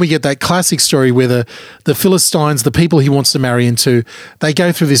goes on. Then we get that classic story where the Philistines, the people he wants to marry into, they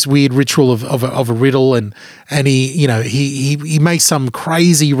go through this weird ritual of a riddle, and he makes some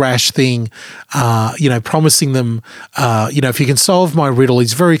crazy rash thing, promising them, if you can solve my riddle,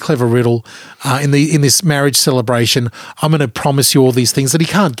 it's a very clever riddle, in this marriage celebration, I'm going to promise you all these things that he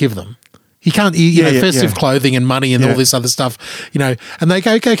can't give them. He can't, festive clothing and money and all this other stuff, and they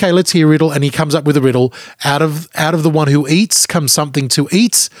go, okay, let's hear a riddle. And he comes up with a riddle. Out of the one who eats comes something to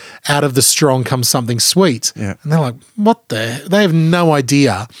eat. Out of the strong comes something sweet. Yeah. And they're like, what the? They have no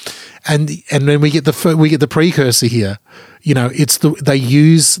idea. And then we get the precursor here. They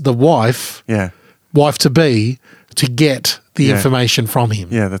use the wife to be, to get the information from him.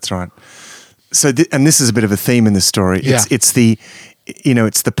 Yeah, that's right. So, and this is a bit of a theme in this story. It's the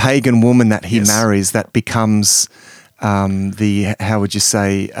pagan woman that he marries that becomes the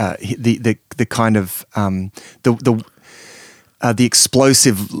kind of the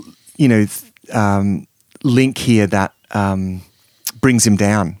explosive link here that brings him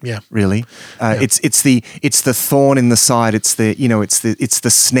down. Yeah, really. It's the thorn in the side. It's the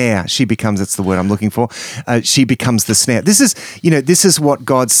snare. She becomes. That's the word I'm looking for. She becomes the snare. This is what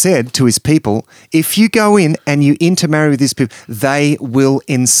God said to his people. If you go in and you intermarry with these people, they will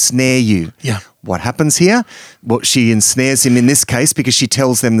ensnare you. Yeah. What happens here? Well, she ensnares him in this case because she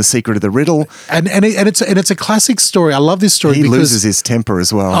tells them the secret of the riddle. And it's a classic story. I love this story. He loses his temper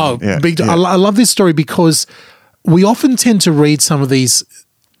as well. Oh, big! Yeah. I love this story because we often tend to read some of these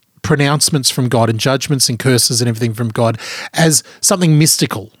pronouncements from God and judgments and curses and everything from God as something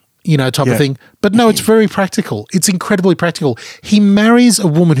mystical, type of thing. But no, it's very practical. It's incredibly practical. He marries a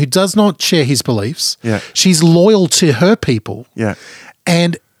woman who does not share his beliefs. Yeah. She's loyal to her people. Yeah.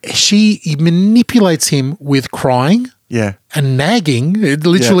 And she manipulates him with crying. Yeah. And nagging. It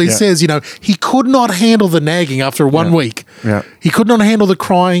literally says, he could not handle the nagging after 1 week. Yeah. He could not handle the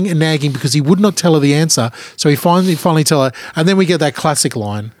crying and nagging because he would not tell her the answer. So he finally tell her. And then we get that classic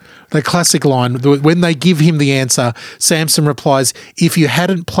line. When they give him the answer, Samson replies, if you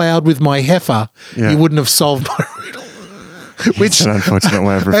hadn't ploughed with my heifer, you wouldn't have solved my riddle. Which an unfortunate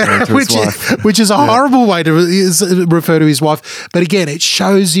way of referring to his wife. Which is a horrible way to refer to his wife. But again, it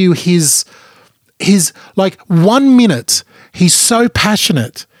shows you his 1 minute, he's so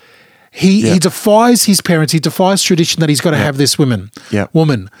passionate. He defies his parents. He defies tradition that he's got to have this woman.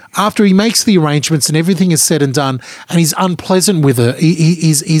 After he makes the arrangements and everything is said and done, and he's unpleasant with her,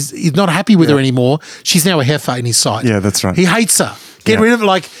 he's not happy with her anymore. She's now a heifer in his sight. Yeah, that's right. He hates her. Get rid of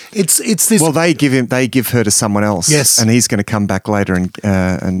it. It's this. Well, they give her to someone else. Yes, and he's going to come back later and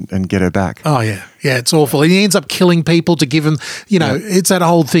get her back. Oh yeah, it's awful. And he ends up killing people to give him. It's that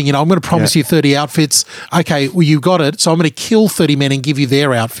whole thing. I'm going to promise you 30 outfits. Okay, well you got it. So I'm going to kill 30 men and give you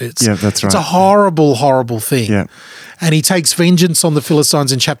their outfits. Yeah, that's right. It's a horrible, horrible thing. Yeah. And he takes vengeance on the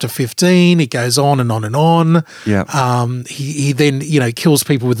Philistines in chapter 15. It goes on and on and on. Yeah. He then, kills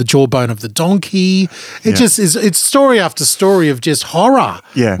people with the jawbone of the donkey. It just is, it's story after story of just horror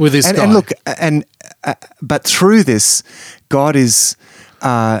with this guy. And look, but through this, God is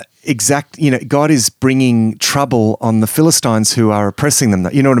God is bringing trouble on the Philistines who are oppressing them.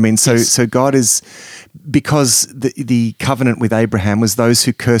 You know what I mean? So God is, because the covenant with Abraham was those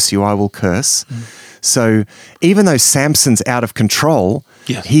who curse you, I will curse. So even though Samson's out of control,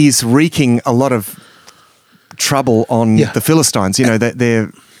 he's wreaking a lot of trouble on the Philistines. That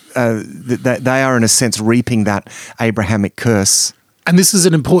they are in a sense reaping that Abrahamic curse. And this is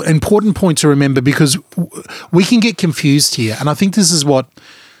an important point to remember, because we can get confused here. And I think this is what,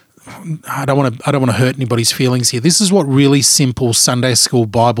 I don't want to hurt anybody's feelings here. This is what really simple Sunday school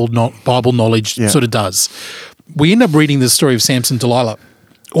Bible knowledge sort of does. We end up reading the story of Samson, Delilah,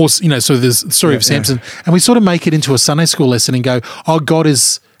 or so this story of Samson, and we sort of make it into a Sunday school lesson and go, "Oh, God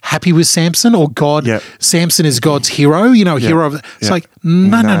is happy with Samson, or God, Samson is God's hero, hero of it's like,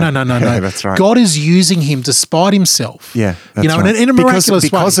 no. That's right. God is using him despite himself. Yeah, that's right. in a miraculous way.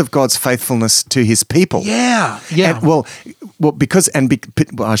 Because of God's faithfulness to his people. Yeah.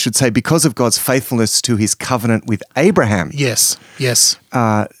 I should say because of God's faithfulness to his covenant with Abraham. Yes.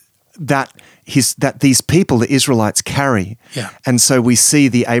 That these people, the Israelites, carry. Yeah. And so we see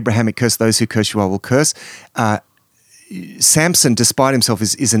the Abrahamic curse, those who curse you I will curse. Samson, despite himself,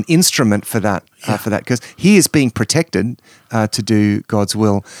 is an instrument for that curse. He is being protected to do God's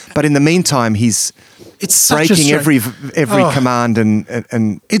will. But in the meantime, he's breaking every command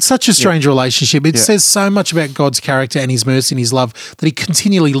and it's such a strange relationship. It says so much about God's character and his mercy and his love that he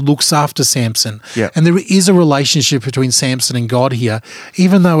continually looks after Samson. Yeah. And there is a relationship between Samson and God here,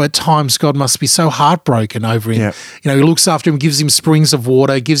 even though at times God must be so heartbroken over him. Yeah. He looks after him, gives him springs of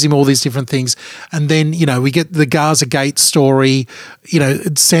water, gives him all these different things. And then, we get the Gaza Gate story,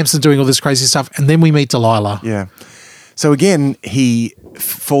 Samson doing all this crazy stuff. And then we meet Delilah. Yeah. So again, he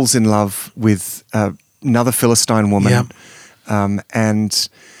falls in love with another Philistine woman, and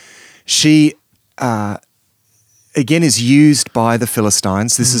she again is used by the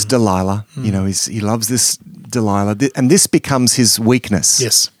Philistines. This is Delilah. He loves this Delilah, and this becomes his weakness.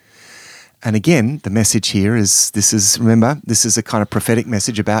 Yes. And again, the message here is this is a kind of prophetic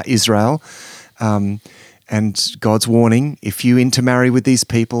message about Israel. And God's warning, if you intermarry with these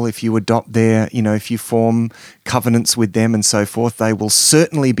people, if you adopt if you form covenants with them and so forth, they will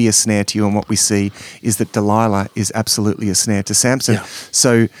certainly be a snare to you. And what we see is that Delilah is absolutely a snare to Samson. Yeah.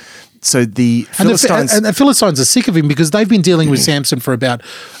 So the Philistines... And the Philistines are sick of him because they've been dealing with Samson for about,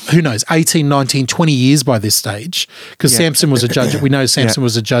 18, 19, 20 years by this stage, because Samson was a judge. We know Samson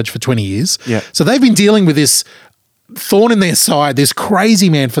was a judge for 20 years. Yeah. So they've been dealing with this thorn in their side, this crazy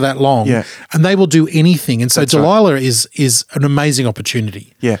man for that long, and they will do anything. And so That's Delilah is an amazing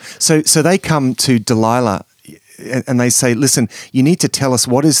opportunity. Yeah. So they come to Delilah and they say, listen, you need to tell us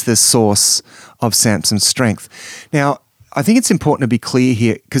what is the source of Samson's strength. Now, I think it's important to be clear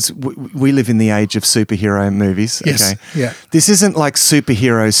here because we live in the age of superhero movies. Yes. Okay? Yeah. This isn't like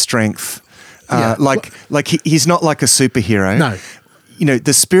superhero strength. He's not like a superhero. No.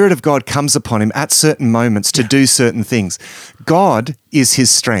 The Spirit of God comes upon him at certain moments to do certain things. God is his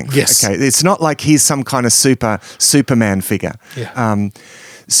strength. Yes. Okay. It's not like he's some kind of Superman figure. Yeah.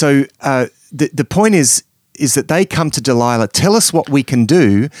 So the point is that they come to Delilah, tell us what we can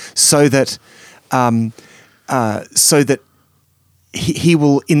do so that he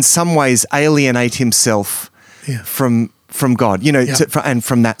will in some ways alienate himself from God, and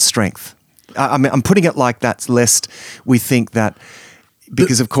from that strength. I'm putting it like that lest we think that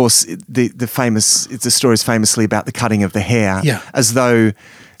because of course the story is famously about the cutting of the hair, as though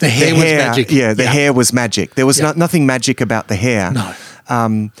the hair was magic. Yeah, the hair was magic. There was nothing magic about the hair. No.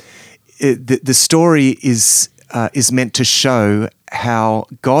 The story is meant to show how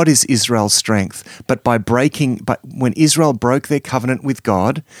God is Israel's strength, but when Israel broke their covenant with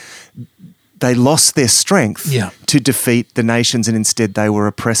God, they lost their strength to defeat the nations, and instead they were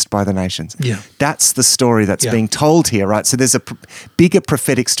oppressed by the nations. Yeah. That's the story that's being told here, right? So there's a bigger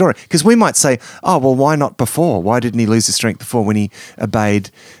prophetic story. Because we might say, oh, well, why not before? Why didn't he lose his strength before when he obeyed,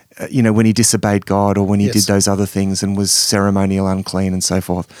 when he disobeyed God or when he did those other things and was ceremonial unclean and so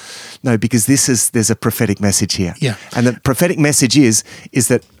forth? No, because there's a prophetic message here. Yeah. And the prophetic message is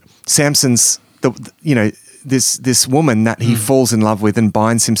that Samson's, this woman that he falls in love with and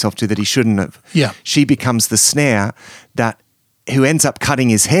binds himself to that he shouldn't have. Yeah. She becomes the snare who ends up cutting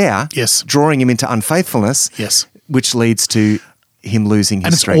his hair, drawing him into unfaithfulness, which leads to him losing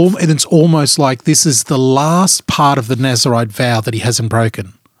his strength. And it's almost like this is the last part of the Nazirite vow that he hasn't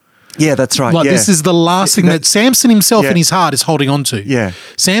broken. Yeah, that's right. This is the last thing that Samson himself in his heart is holding on to. Yeah.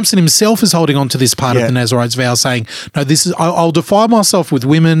 Samson himself is holding on to this part of the Nazirite's vow, saying, no, I'll defile myself with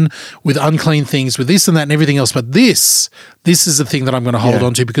women, with unclean things, with this and that and everything else, but this is the thing that I'm going to hold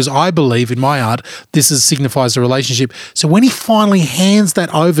on to because I believe in my heart signifies a relationship. So when he finally hands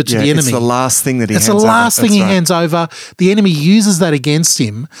that over to the enemy. It's the last thing that he hands over. over. It's the last thing he hands over. The enemy uses that against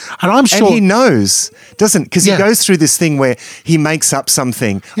him. And I'm sure. And he knows, doesn't? Because he goes through this thing where he makes up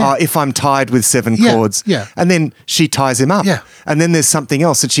something. If I'm tied with 7 cords. Yeah. And then she ties him up. Yeah. And then there's something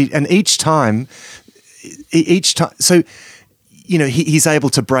else. And each time, so, he's able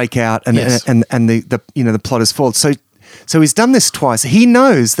to break out and the plot is foiled. So he's done this twice. He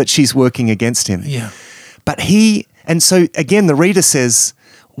knows that she's working against him. Yeah. But and so again, the reader says,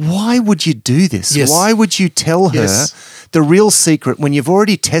 why would you do this? Yes. Why would you tell her the real secret when you've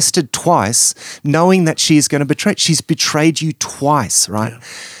already tested twice, knowing that she is going to betray? She's betrayed you twice, right?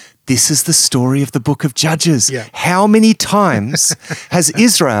 this is the story of the book of Judges. Yeah. How many times has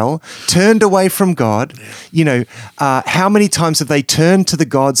Israel turned away from God? How many times have they turned to the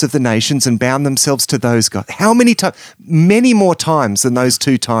gods of the nations and bound themselves to those gods? How many times? Many more times than those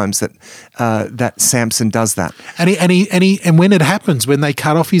 2 times that Samson does that. And when it happens, when they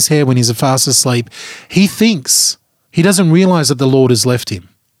cut off his hair when he's fast asleep, he doesn't realize that the Lord has left him.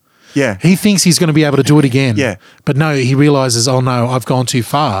 Yeah. He thinks he's going to be able to do it again. Yeah. But no, he realizes, oh no, I've gone too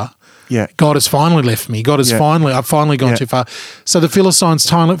far. Yeah. God has finally left me. I've finally gone too far. So the Philistines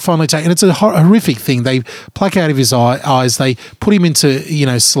finally take, and it's a horrific thing. They pluck out of his eyes. They put him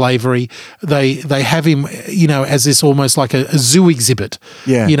into, slavery. They have him, as this almost like a zoo exhibit.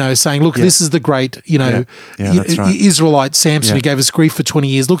 Yeah. Saying, look, this is the great, that's right. Israelite Samson who gave us grief for 20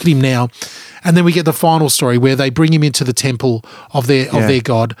 years. Look at him now. And then we get the final story where they bring him into the temple of their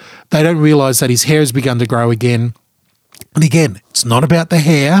God. They don't realize that his hair has begun to grow again. And again, it's not about the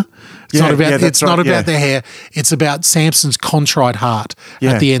hair. It's not about the hair. It's about Samson's contrite heart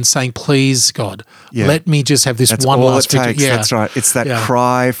at the end saying, please, God, let me just have this that's one all last it takes. victory. Yeah. That's right. It's that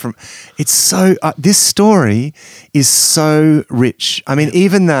cry from – it's so this story is so rich. I mean,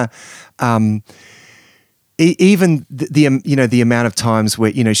 even the the amount of times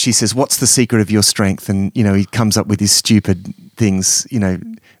where, she says, what's the secret of your strength? And, he comes up with these stupid things,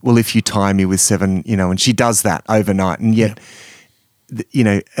 well, if you tie me with 7, and she does that overnight. And yet,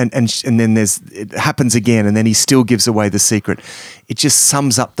 and then it happens again, and then he still gives away the secret. It just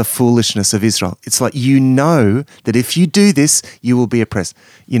sums up the foolishness of Israel. It's like, that if you do this, you will be oppressed,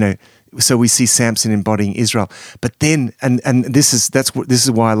 So we see Samson embodying Israel. But then, and this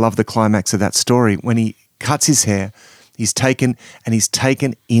is why I love the climax of that story. When he cuts his hair, he's taken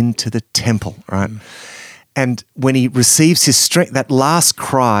into the temple, right? And when he receives his strength, that last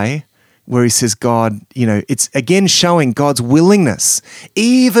cry where he says, God, it's again showing God's willingness,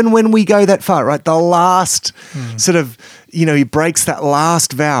 even when we go that far, right? The last sort of, he breaks that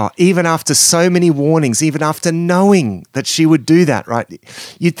last vow, even after so many warnings, even after knowing that she would do that, right?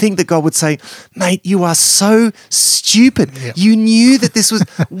 You'd think that God would say, mate, you are so stupid. Yep. You knew that this was,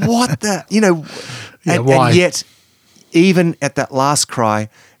 what the, and yet, even at that last cry,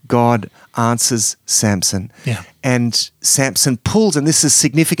 God answers Samson. Yeah. And Samson pulls, and this is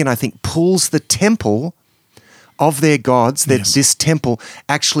significant, I think, pulls the temple of their gods, this temple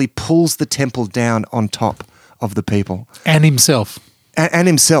actually pulls the temple down on top of the people. And himself. And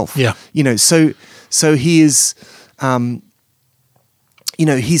himself. Yeah. So he is,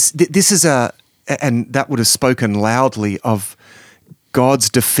 this is and that would have spoken loudly of God's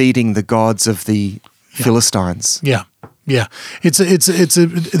defeating the gods of the Philistines. Yeah. Yeah, he's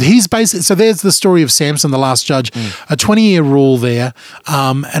basically, so there's the story of Samson, the last judge, a 20-year rule there,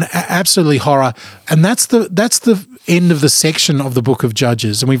 and absolutely horror, and that's the end of the section of the book of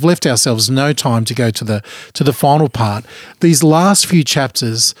Judges, and we've left ourselves no time to go to the final part. These last few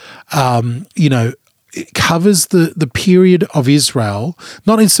chapters, it covers the period of Israel,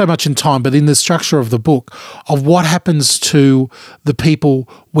 not in so much in time, but in the structure of the book, of what happens to the people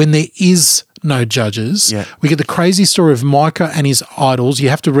when there is no judges. Yeah. We get the crazy story of Micah and his idols. You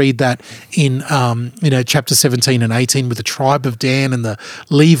have to read that in chapter 17 and 18 with the tribe of Dan and the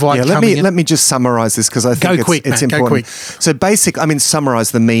Levite coming in. Let me just summarize this because I think it's important. Go quick. So summarize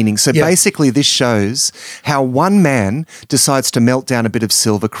the meaning. So basically this shows how one man decides to melt down a bit of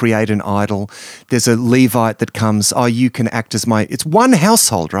silver, create an idol. There's a Levite that comes, you can act as it's one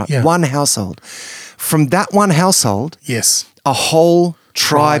household, right? Yeah. One household. From that one household, a whole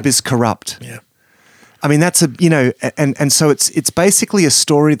tribe is corrupt. Yeah. I mean, that's and so it's basically a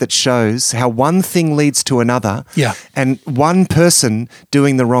story that shows how one thing leads to another. Yeah. And one person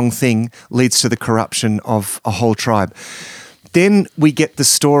doing the wrong thing leads to the corruption of a whole tribe. Then we get the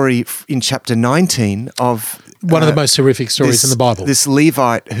story in chapter 19 of one of the most horrific stories in the Bible. This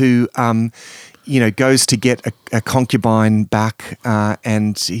Levite who goes to get a concubine back,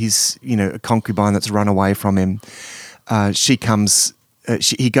 and he's, a concubine that's run away from him. She comes.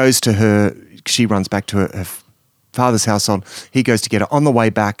 He goes to her, she runs back to her father's household. He goes to get her. On the way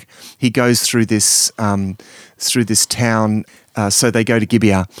back, he goes through this town, so they go to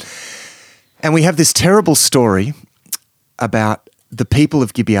Gibeah. And we have this terrible story about the people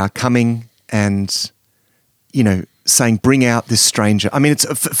of Gibeah coming and, saying, bring out this stranger. I mean, it's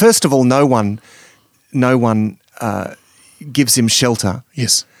first of all, no one gives him shelter.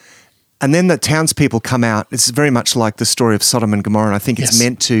 Yes. And then the townspeople come out. It's very much like the story of Sodom and Gomorrah. And I think it's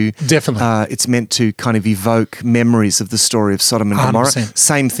meant to it's meant to kind of evoke memories of the story of Sodom and Gomorrah. 100%.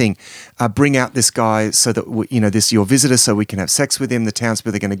 Same thing. Bring out this guy so that this your visitor, so we can have sex with him. The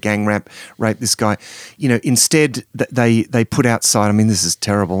townspeople are going to gang rape this guy. Instead they put outside. I mean, this is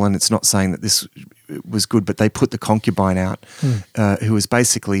terrible, and it's not saying that this was good, but they put the concubine out, who was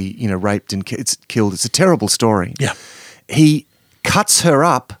basically raped and killed. It's a terrible story. Yeah, he cuts her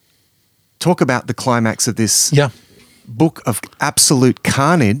up. Talk about the climax of this book of absolute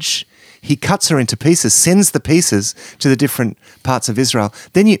carnage. He cuts her into pieces, sends the pieces to the different parts of Israel.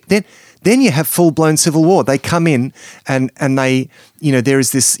 Then you have full-blown civil war. They come in and they, there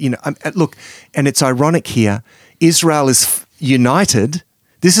is this, look, and it's ironic here. Israel is united.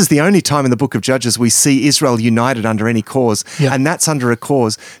 This is the only time in the book of Judges we see Israel united under any cause, and that's under a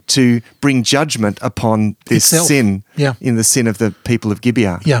cause to bring judgment upon this sin, in the sin of the people of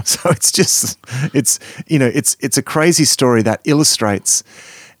Gibeah. Yeah. So it's a crazy story that illustrates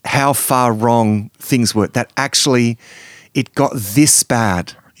how far wrong things were. That actually it got this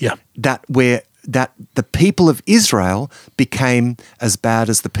bad. Yeah. That the people of Israel became as bad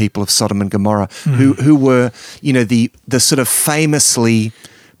as the people of Sodom and Gomorrah, who were, the sort of famously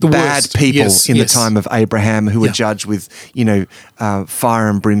bad people in the time of Abraham, who were judged with, fire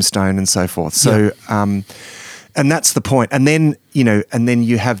and brimstone and so forth. So, and that's the point. And then,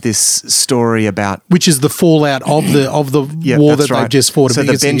 you have this story about, which is the fallout of the war that they've just fought. So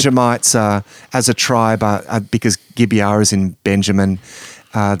the Benjamites, as a tribe, because Gibeah is in Benjamin.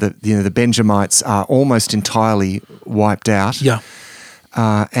 The Benjamites are almost entirely wiped out. Yeah,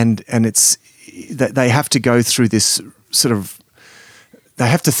 and it's that they have to go through this sort of. They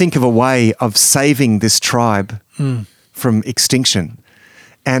have to think of a way of saving this tribe from extinction,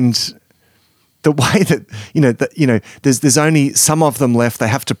 and the way that there's only some of them left. They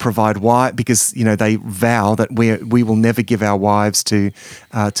have to provide wives because they vow that we will never give our wives to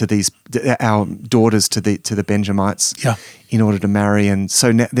our daughters to the Benjamites in order to marry. And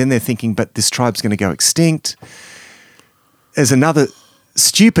so then they're thinking, but this tribe's going to go extinct. There's another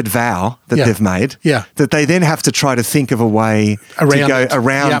stupid vow that they've made that they then have to try to think of a way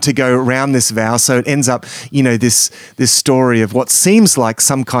to go around this vow. So it ends up, this story of what seems like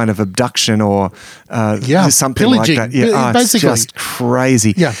some kind of abduction or something pillaging, like that. It's just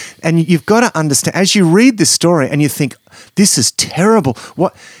crazy. Yeah. And you've got to understand, as you read this story and you think, this is terrible.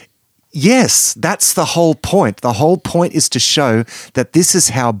 What? Yes, that's the whole point. The whole point is to show that this is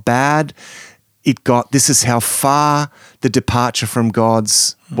how bad it got. This is how far the departure from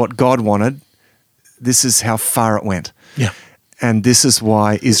what God wanted, this is how far it went. Yeah. And this is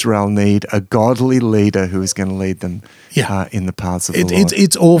why Israel need a godly leader who is going to lead them in the paths of the Lord.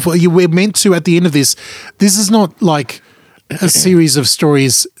 It's awful. We're meant to, at the end of this is not like a series of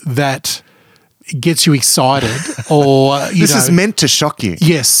stories that gets you excited or, this is meant to shock you.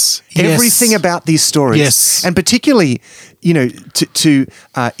 Yes. Everything about these stories. Yes. And particularly, to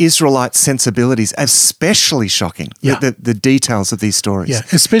Israelite sensibilities, especially shocking, the details of these stories. Yeah,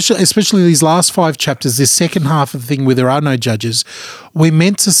 especially these last 5 chapters, this second half of the thing where there are no judges, we're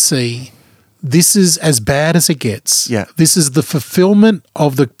meant to see this is as bad as it gets. Yeah. This is the fulfillment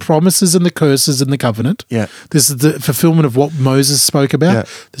of the promises and the curses in the covenant. Yeah. This is the fulfillment of what Moses spoke about. Yeah.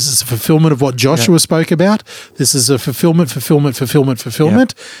 This is the fulfillment of what Joshua spoke about. This is a fulfillment.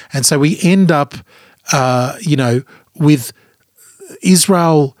 Yeah. And so we end up, with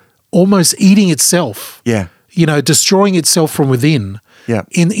Israel almost eating itself. Yeah. Destroying itself from within. Yeah.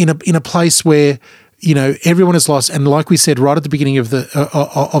 In a place where everyone is lost, and like we said right at the beginning of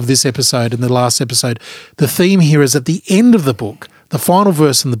of this episode and the last episode, the theme here is at the end of the book, the final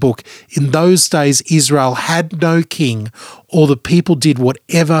verse in the book. In those days, Israel had no king, or the people did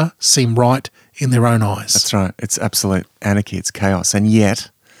whatever seemed right in their own eyes. That's right. It's absolute anarchy. It's chaos, and yet,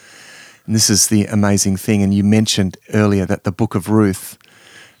 and this is the amazing thing. And you mentioned earlier that the book of Ruth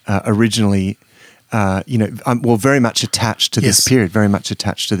originally, very much attached to this period, very much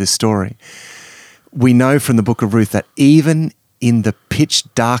attached to this story. We know from the book of Ruth that even in the pitch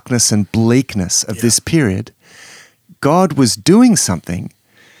darkness and bleakness of this period, God was doing something.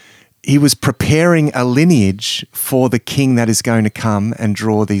 He was preparing a lineage for the king that is going to come and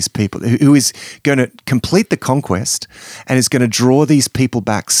draw these people, who is going to complete the conquest and is going to draw these people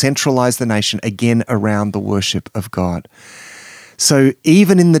back, centralize the nation again around the worship of God. So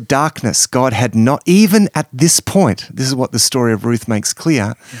even in the darkness, God had not, even at this point, this is what the story of Ruth makes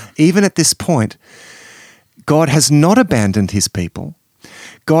clear, even at this point, God has not abandoned his people.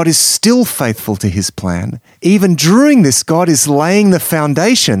 God is still faithful to his plan. Even during this, God is laying the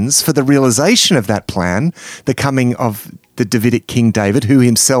foundations for the realization of that plan, the coming of the Davidic King David, who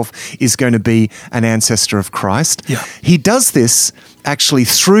himself is going to be an ancestor of Christ. Yeah. He does this actually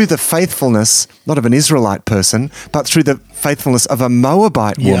through the faithfulness, not of an Israelite person, but through the faithfulness of a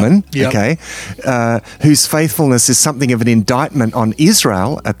Moabite woman, okay, whose faithfulness is something of an indictment on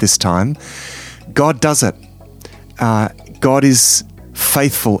Israel at this time. God does it. God is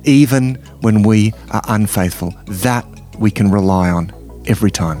faithful even when we are unfaithful. That we can rely on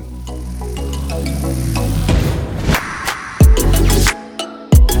every time.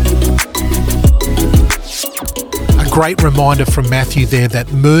 Great reminder from Matthew there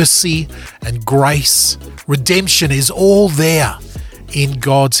that mercy and grace, redemption is all there in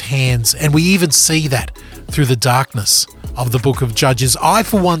God's hands. And we even see that through the darkness of the book of Judges. I,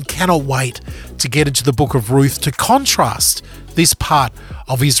 for one, cannot wait to get into the book of Ruth to contrast this part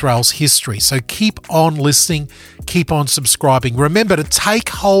of Israel's history. So keep on listening, keep on subscribing. Remember to take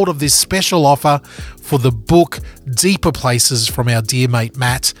hold of this special offer for the book Deeper Places from our dear mate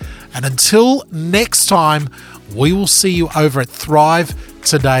Matt. And until next time, we will see you over at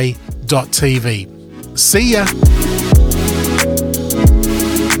thrivetoday.tv. See ya.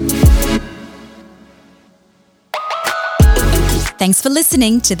 Thanks for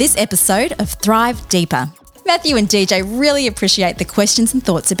listening to this episode of Thrive Deeper. Matthew and DJ really appreciate the questions and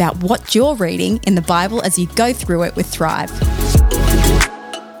thoughts about what you're reading in the Bible as you go through it with Thrive.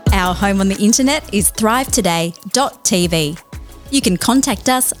 Our home on the internet is thrivetoday.tv. You can contact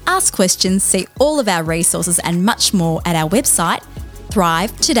us, ask questions, see all of our resources and much more at our website,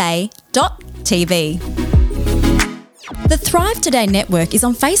 thrivetoday.tv. The Thrive Today Network is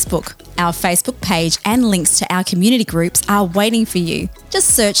on Facebook. Our Facebook page and links to our community groups are waiting for you.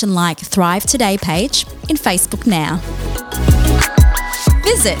 Just search and like Thrive Today page in Facebook now.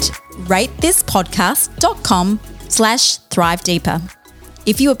 Visit ratethispodcast.com/thrivedeeper.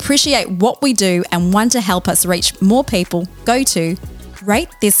 If you appreciate what we do and want to help us reach more people, go to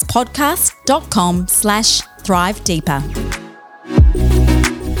ratethispodcast.com/thrivedeeper.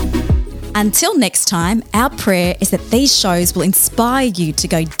 Until next time, our prayer is that these shows will inspire you to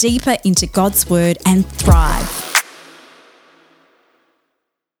go deeper into God's Word and thrive.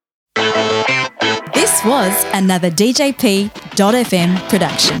 This was another DJP.FM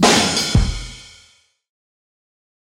production.